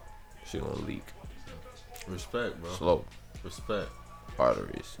 She gonna leak. Respect, bro. Slow. Respect.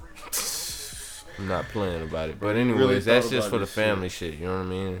 Arteries. I'm not playing about it. But anyways, that's just for the family shit. You know what I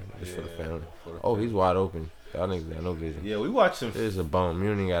mean? Just for the family. He's wide open. Y'all niggas got no vision. Yeah, we watching. This is a bum.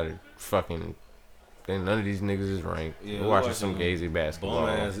 You ain't got to fucking. None of these niggas is ranked. Yeah, we're watching some gazy basketball.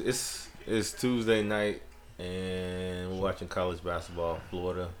 It's Tuesday night, and we're watching college basketball.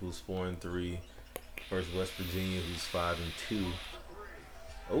 Florida, who's 4-3, versus West Virginia, who's 5-2.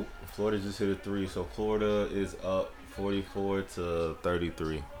 Oh, Florida just hit a 3, so Florida is up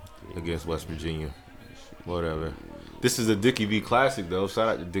 44-33 against West Virginia. Whatever. This is a Dickie V classic, though. Shout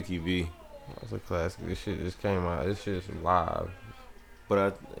out to Dickie V. That's a classic. This shit just came out. This shit is live.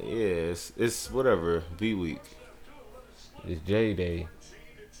 But it's whatever. V week. It's J Day.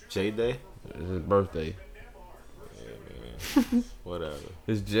 J Day? It's his birthday. Yeah, man. Whatever.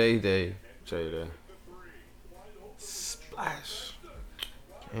 It's J Day. J Day. Splash.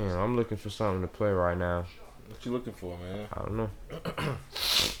 Damn, I'm looking for something to play right now. What you looking for, man? I don't know.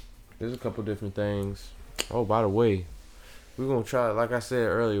 There's a couple different things. Oh, by the way, we're gonna try. Like I said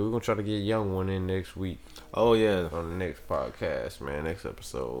earlier, we're gonna try to get Young One in next week. Oh yeah, on the next podcast, man. Next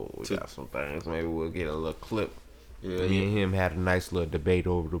episode, we got some things. Maybe we'll get a little clip. Yeah, Me and him had a nice little debate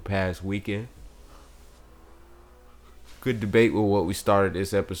over the past weekend. Good debate with what we started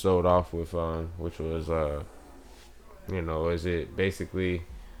this episode off with, which was, is it basically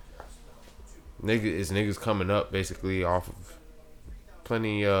niggas coming up basically off of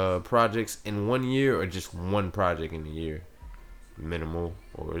plenty projects in 1 year, or just one project in a year, minimal,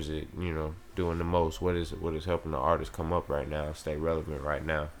 or is it doing the most? What is helping the artist come up right now, stay relevant right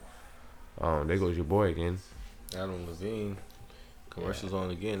now? There goes your boy again. Adam Levine. Commercials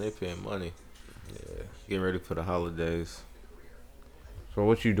on again. They paying money. Yeah. Getting ready for the holidays. So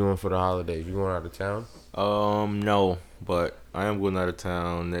what you doing for the holidays? You going out of town? No, but I am going out of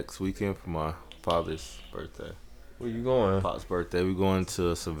town next weekend for my father's birthday. Where you going? Pop's birthday. We going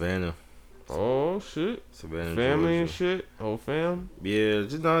to Savannah. Oh shit. Savannah, family Georgia. And shit. Whole fam. Yeah,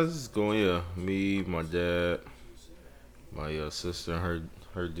 just going. Yeah, me, my dad, my sister, and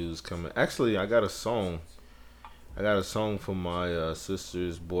her dudes coming. Actually, I got a song for my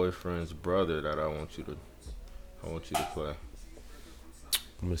sister's boyfriend's brother that I want you to play.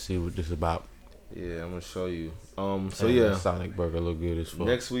 Let me see what this is about. Yeah, I'm gonna show you. So yeah, Sonic Burger look good as fuck.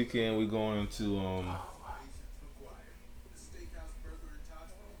 Next weekend we going to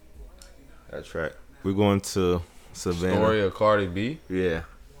that track. We're going to Savannah. Story of Cardi B. Yeah.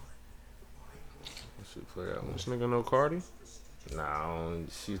 should play that one. This nigga know Cardi? Nah,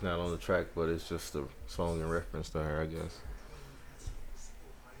 she's not on the track, but it's just a song in reference to her, I guess.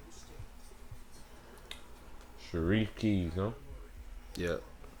 Sharif Keys, huh? Yep.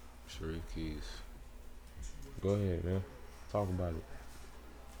 Sharif Keys. Go ahead, man. Talk about it.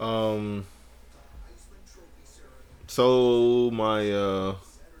 So my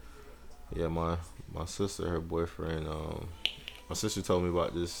my sister, her boyfriend, my sister told me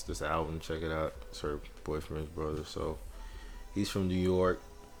about this album. Check it out. It's her boyfriend's brother. So he's from New York.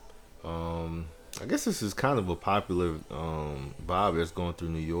 I guess this is kind of a popular vibe that's going through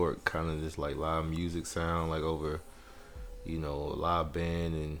New York. Kind of this like live music sound, like over, a live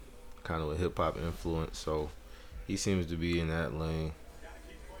band and kind of a hip hop influence. So he seems to be in that lane.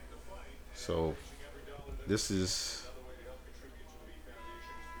 So this is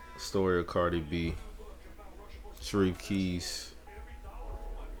story of Cardi B, Sharif Keys.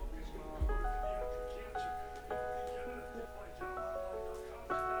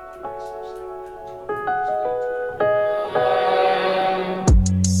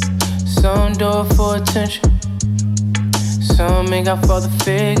 Some do it for attention, some ain't got for the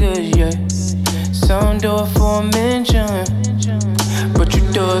figures, yeah. Some do it for a mention, but you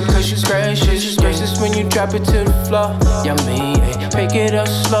do it cause you gracious. Gracious when you drop it to the floor. Yeah, me, ay. Pick it up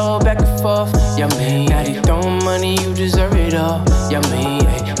slow, back and forth. Yeah, me, now they throwing money, you deserve it all. Yeah, me,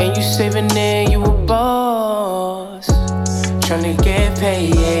 ay. And you saving it, you a boss. Tryna get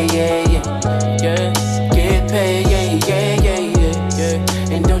paid, yeah. Get paid, yeah.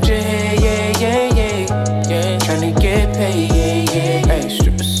 And don't you hate, yeah. Tryna get paid, yeah. Hey,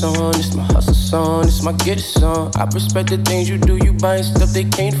 stripper song, it's my hustle song, it's my get it song. I respect the things you do, you buying stuff they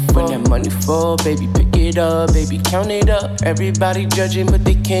can't afford. When that money fall, baby, pick it up, baby, count it up. Everybody judging, but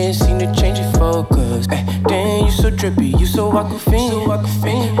they can't seem to change your focus. Hey, damn, you so drippy, you so aquafine.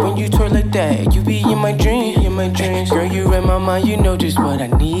 When you twerk like that, you be in my dream. Girl, you read my mind, you know just what I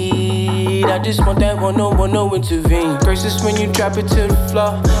need. I just want that one, no intervene. Gracious when you drop it to the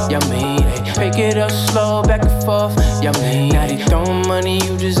floor. Yeah, me, ay. Pick it up slow, back and forth. Yeah, me, now they throwing money,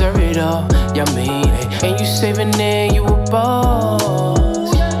 you deserve it all. Yeah, me, ay. And you saving it, you a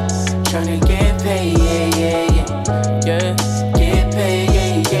boss. Tryna get paid, yeah. Get paid,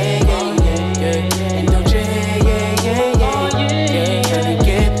 yeah. And don't you hate, yeah. Tryna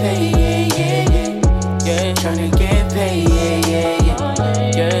get paid, yeah. Tryna get paid, yeah.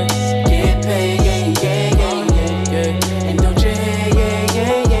 Get paid, yeah. And don't you hate,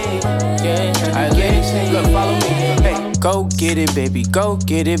 yeah. Alright, ladies, look, follow me. Hey, go get it, baby. Go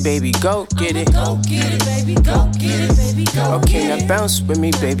get it, baby. Go get it. Go get it, baby. Go get it, baby. Go Okay, now bounce with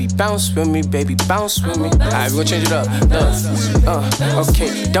me, baby. Bounce with me, baby. Bounce with me. Alright, we're gonna change it up. Look,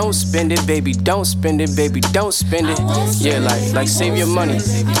 okay, don't spend it, baby. Don't spend it, baby. Don't spend it. Yeah, like save your money.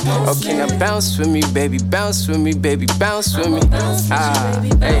 Okay, now bounce with me, baby. Bounce with me, baby. Bounce with me.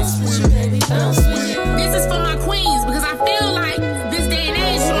 Hey. This is for my queens because I feel like this day and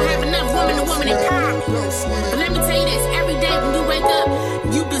age you don't have enough woman to woman empowerment. But let me tell you this: every day when you wake up,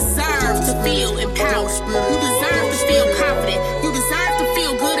 you deserve to feel empowered. You deserve to feel confident. You deserve to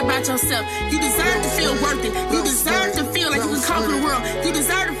feel good about yourself. You deserve to feel worth it. You deserve to feel like you can conquer the world. You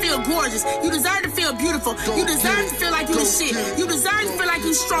deserve to feel gorgeous. You deserve to feel beautiful. You deserve to feel like you the shit. You deserve to feel like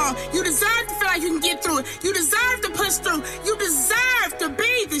you strong. You deserve to feel like you can get through it. You deserve to push through. You deserve to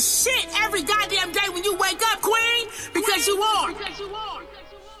be the shit every goddamn day when you wake up, queen, because you are.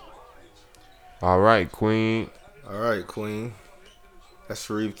 All right, Queen. That's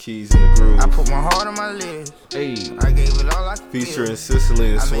Sharif Keys in the groove. I put my heart on my lips. Hey, I gave it all I could. Featuring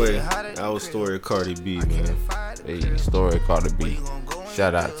Sicily and Sway. That was story of Cardi B, man. Hey, story of Cardi B.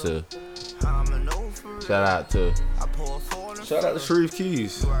 Shout out to Sharif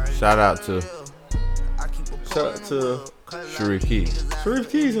Keys. Shout out to Sharif Keys. Sharif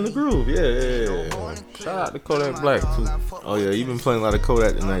Keys in the groove, yeah. Shout out to Kodak Black too. Oh yeah, you been playing a lot of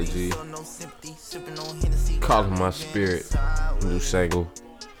Kodak tonight, G. Calling My Spirit, new single.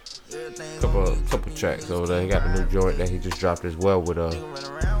 Couple tracks over there. He got the new joint that he just dropped as well with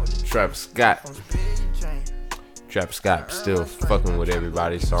Travis Scott. Travis Scott still fucking with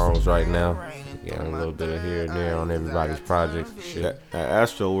everybody's songs right now. Got a little bit of here and there on everybody's projects and shit. That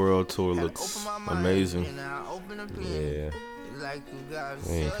Astro World tour looks amazing. Yeah.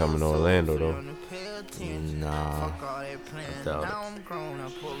 He ain't coming to Orlando though. Nah, I doubt it.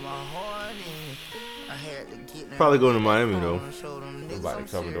 Probably going to Miami though. Nobody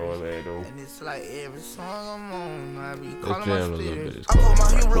coming to Orlando. Let's jam a little bit. I put my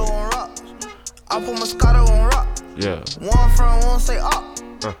hero on rock. I put my Moscato on rock. Yeah. One front, one say up.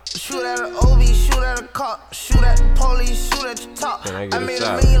 Shoot at an OB, shoot at a cop, shoot at the police, shoot at the top. I made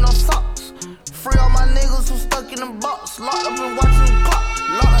 $1 million on socks. Free all my niggas who stuck in the box. Locked up and watching the clock.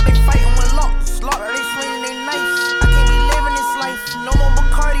 Locked up, they fighting with locks. Locked up, they swinging they knives. I can't be living this life. No more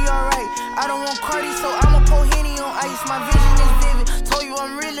Bacardi, alright. I don't want Cardi, so I'ma pour Henny on ice. My vision is vivid. Told you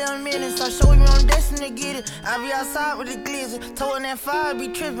I'm really a menace. I show you I'm destined to get it. I be outside with the glizzy. Told that fire be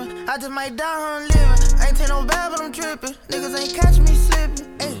tripping. I just might die how I'm living. I ain't take no bad, but I'm tripping. Niggas ain't catch me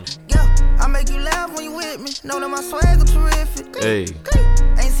slipping. Hey, yeah, I make you laugh when you with me. Know that my swagger terrific. Hey.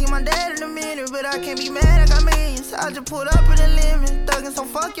 Ain't seen my dad in a minute, but I can't be mad, I got millions. I just pulled up in the limit. Thuggin', so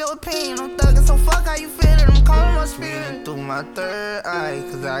fuck your opinion. I'm thuggin', so fuck how you feelin'. I'm calling my spirit through my third eye,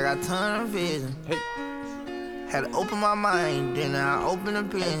 cause I got ton of vision. Hey. Had to open my mind, then I open the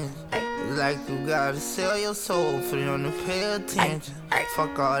business. It's like you gotta sell your soul for them to pay attention.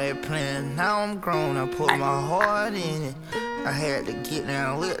 Fuck all that plan, now I'm grown, I put my heart in it. I had to get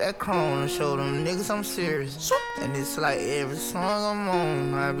down with that chrome and show them niggas I'm serious. And it's like every song I'm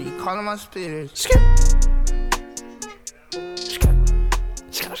on, I be calling my spirit.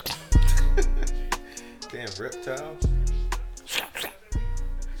 Damn, reptile.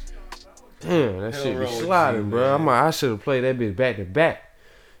 Damn, that shit be sliding, bro. I should have played that bitch back to back.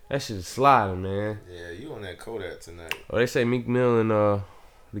 That shit is sliding, man. Yeah, you on that Kodak tonight. Oh, they say Meek Mill and the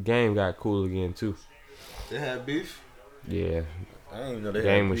game got cool again too. They had beef? Yeah. I didn't even know they the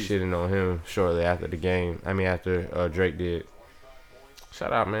game had was beef. shitting on him shortly after the game. I mean after Drake did.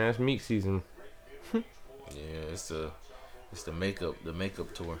 Shout out, man. It's Meek season. Yeah, it's the makeup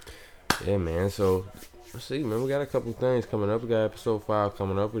tour. Yeah, man. So let's see, man. We got a couple things coming up. We got episode 5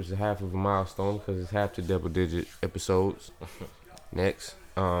 coming up, which is half of a milestone because it's half to double-digit episodes. Next,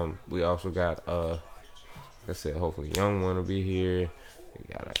 we also got like I said, hopefully Young One will be here. We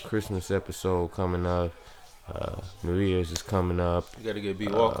got a Christmas episode coming up. New Year's is coming up. You gotta get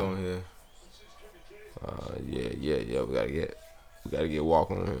B-Walk on here. Yeah. We gotta get Walk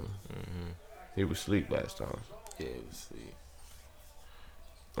on him. Mm-hmm. He was asleep last time. Yeah, he was asleep.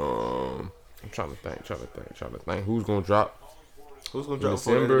 I'm trying to think. Who's gonna drop? Who's gonna drop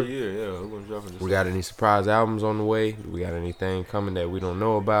December? for the end of the year? Yeah, who's gonna drop in December? We got any surprise albums on the way? Do we got anything coming that we don't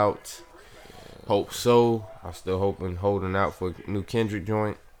know about? Yeah. Hope so. I'm still holding out for a new Kendrick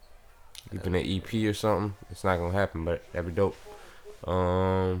joint. Even an EP or something. It's not gonna happen, but that'd be dope.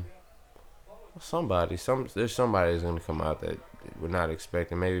 There's somebody that's gonna come out that we're not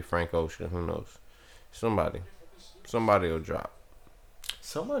expecting. Maybe Frank Ocean. Who knows? Somebody will drop.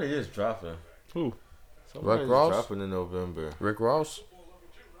 Somebody is dropping. Who? Somebody's Rick Ross? dropping in November. Rick Ross?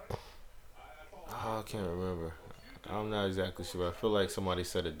 Oh, I can't remember. I'm not exactly sure. I feel like somebody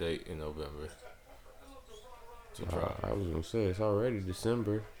set a date in November to drop. I was gonna say it's already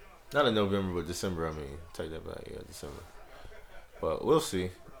December. Not in November, but December. I mean, take that back. Yeah, December. But we'll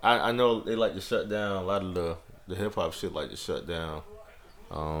see. I know they like to shut down a lot of the hip hop shit. Like to shut down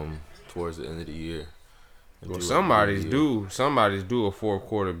towards the end of the year. Well, somebody's due a fourth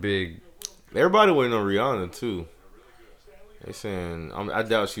quarter big. Everybody waiting on Rihanna too. They saying I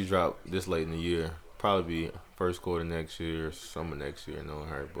doubt she dropped this late in the year. Probably be first quarter next year, summer next year. Knowing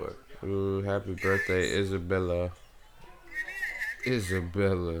her, but ooh, happy birthday, Isabella. Who is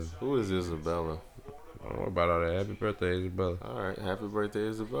Isabella? Don't worry about all that. Happy birthday, Isabella. All right, happy birthday,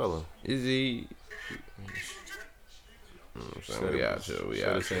 Isabella. Izzy. We out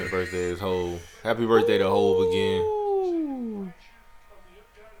here. Same birthday as Hove. Happy birthday to Hove again.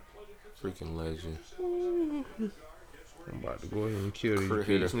 Freaking legend. I'm about to go ahead and kill these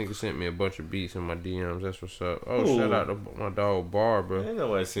beats. Nigga sent me a bunch of beats in my DMs. That's what's up. Oh, ooh. Shout out to my dog Barbara. Ain't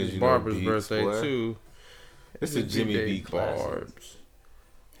nobody sends you Barbara's no beats, birthday boy. too. It's a Jimmy B classic. Barbs.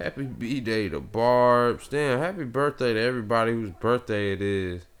 Happy B-Day to Barbs. Damn, happy birthday to everybody whose birthday it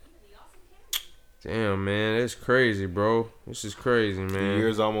is. Damn, man, it's crazy, bro. This is crazy, man. The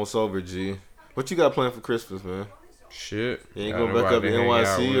year's almost over, G. What you got planned for Christmas, man? Shit. You ain't going back up to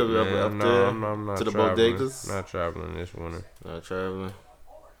NYC or up there I'm not to the traveling. bodegas? Not traveling this winter. Not traveling.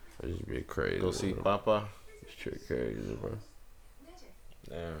 This is be crazy. Go see Papa. This shit crazy, bro.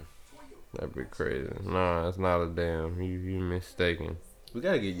 Damn. That'd be crazy. Nah, it's not a damn. You mistaken. We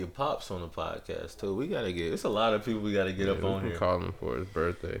gotta get your pops on the podcast too. It's a lot of people we gotta get up on here. We can call him for his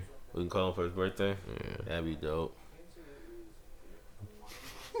birthday. We can call him for his birthday? Yeah. That'd be dope.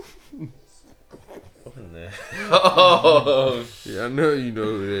 What in there? Oh, yeah, I know you know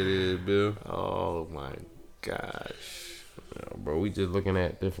who that is, Bill. Oh my gosh. Yeah, bro, we just looking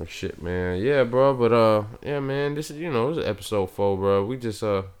at different shit, man. Yeah, bro, but yeah, man, this is episode 4, bro. We just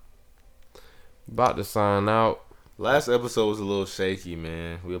about to sign out. Last episode was a little shaky,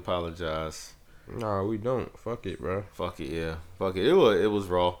 man. We apologize. Nah, we don't. Fuck it, bro. Fuck it, yeah. Fuck it. It was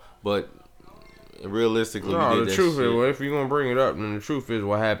raw, but realistically, we No, did the that truth shit. is, well, if you're gonna bring it up, then the truth is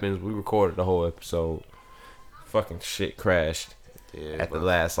what happens. We recorded the whole episode. Fucking shit crashed at the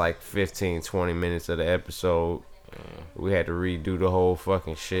last like 15, 20 minutes of the episode. We had to redo the whole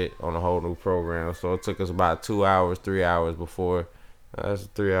fucking shit on a whole new program. So it took us about 2 hours, 3 hours before. That's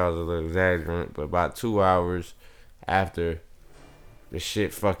 3 hours a little exaggerant, but about 2 hours after the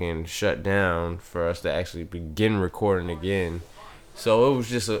shit fucking shut down for us to actually begin recording again. So it was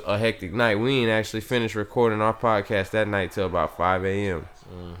just a hectic night. We ain't actually finished recording our podcast that night till about 5 a.m.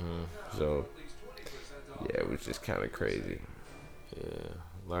 So yeah, it was just kind of crazy. Yeah,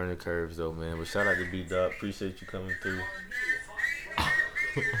 learning curves though, man. But shout out to B-Dot. Appreciate you coming through.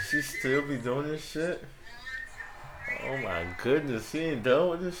 She still be doing this shit? Oh my goodness, she ain't done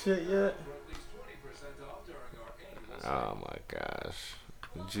with this shit yet? Oh my gosh.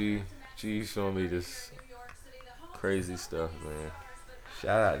 G showing me this crazy stuff, man.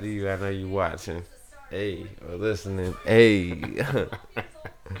 Shout out to you. I know you watching. Hey, or listening. Hey.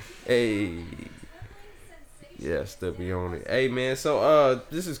 Hey. Yeah, still be on it. Hey, man, so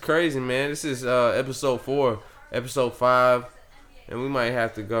this is crazy, man. This is episode 4, episode 5, and we might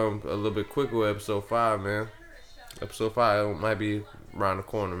have to go a little bit quicker with episode 5, man. Episode 5 might be around the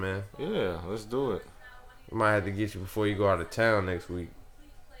corner, man. Yeah, let's do it. We might have to get you before you go out of town next week.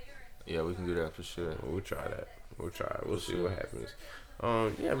 Yeah, we can do that for sure. We'll try that. We'll see what happens.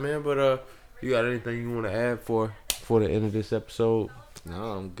 Yeah, man, but you got anything you want to add for the end of this episode? No,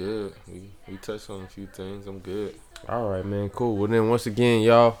 I'm good. We touched on a few things. I'm good. All right, man. Cool. Well, then once again,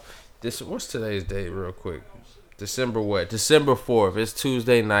 y'all, what's today's date real quick? December what? December 4th. It's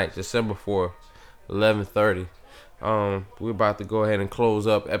Tuesday night, December 4th, 11:30. We're about to go ahead and close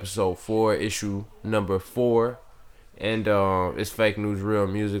up episode 4, issue number 4. And it's Fake News, Real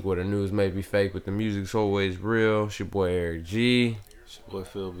Music, where the news may be fake, but the music's always real. It's your boy Eric G. It's your boy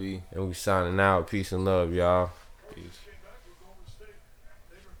Phill B. And we signing out. Peace and love, y'all. Peace.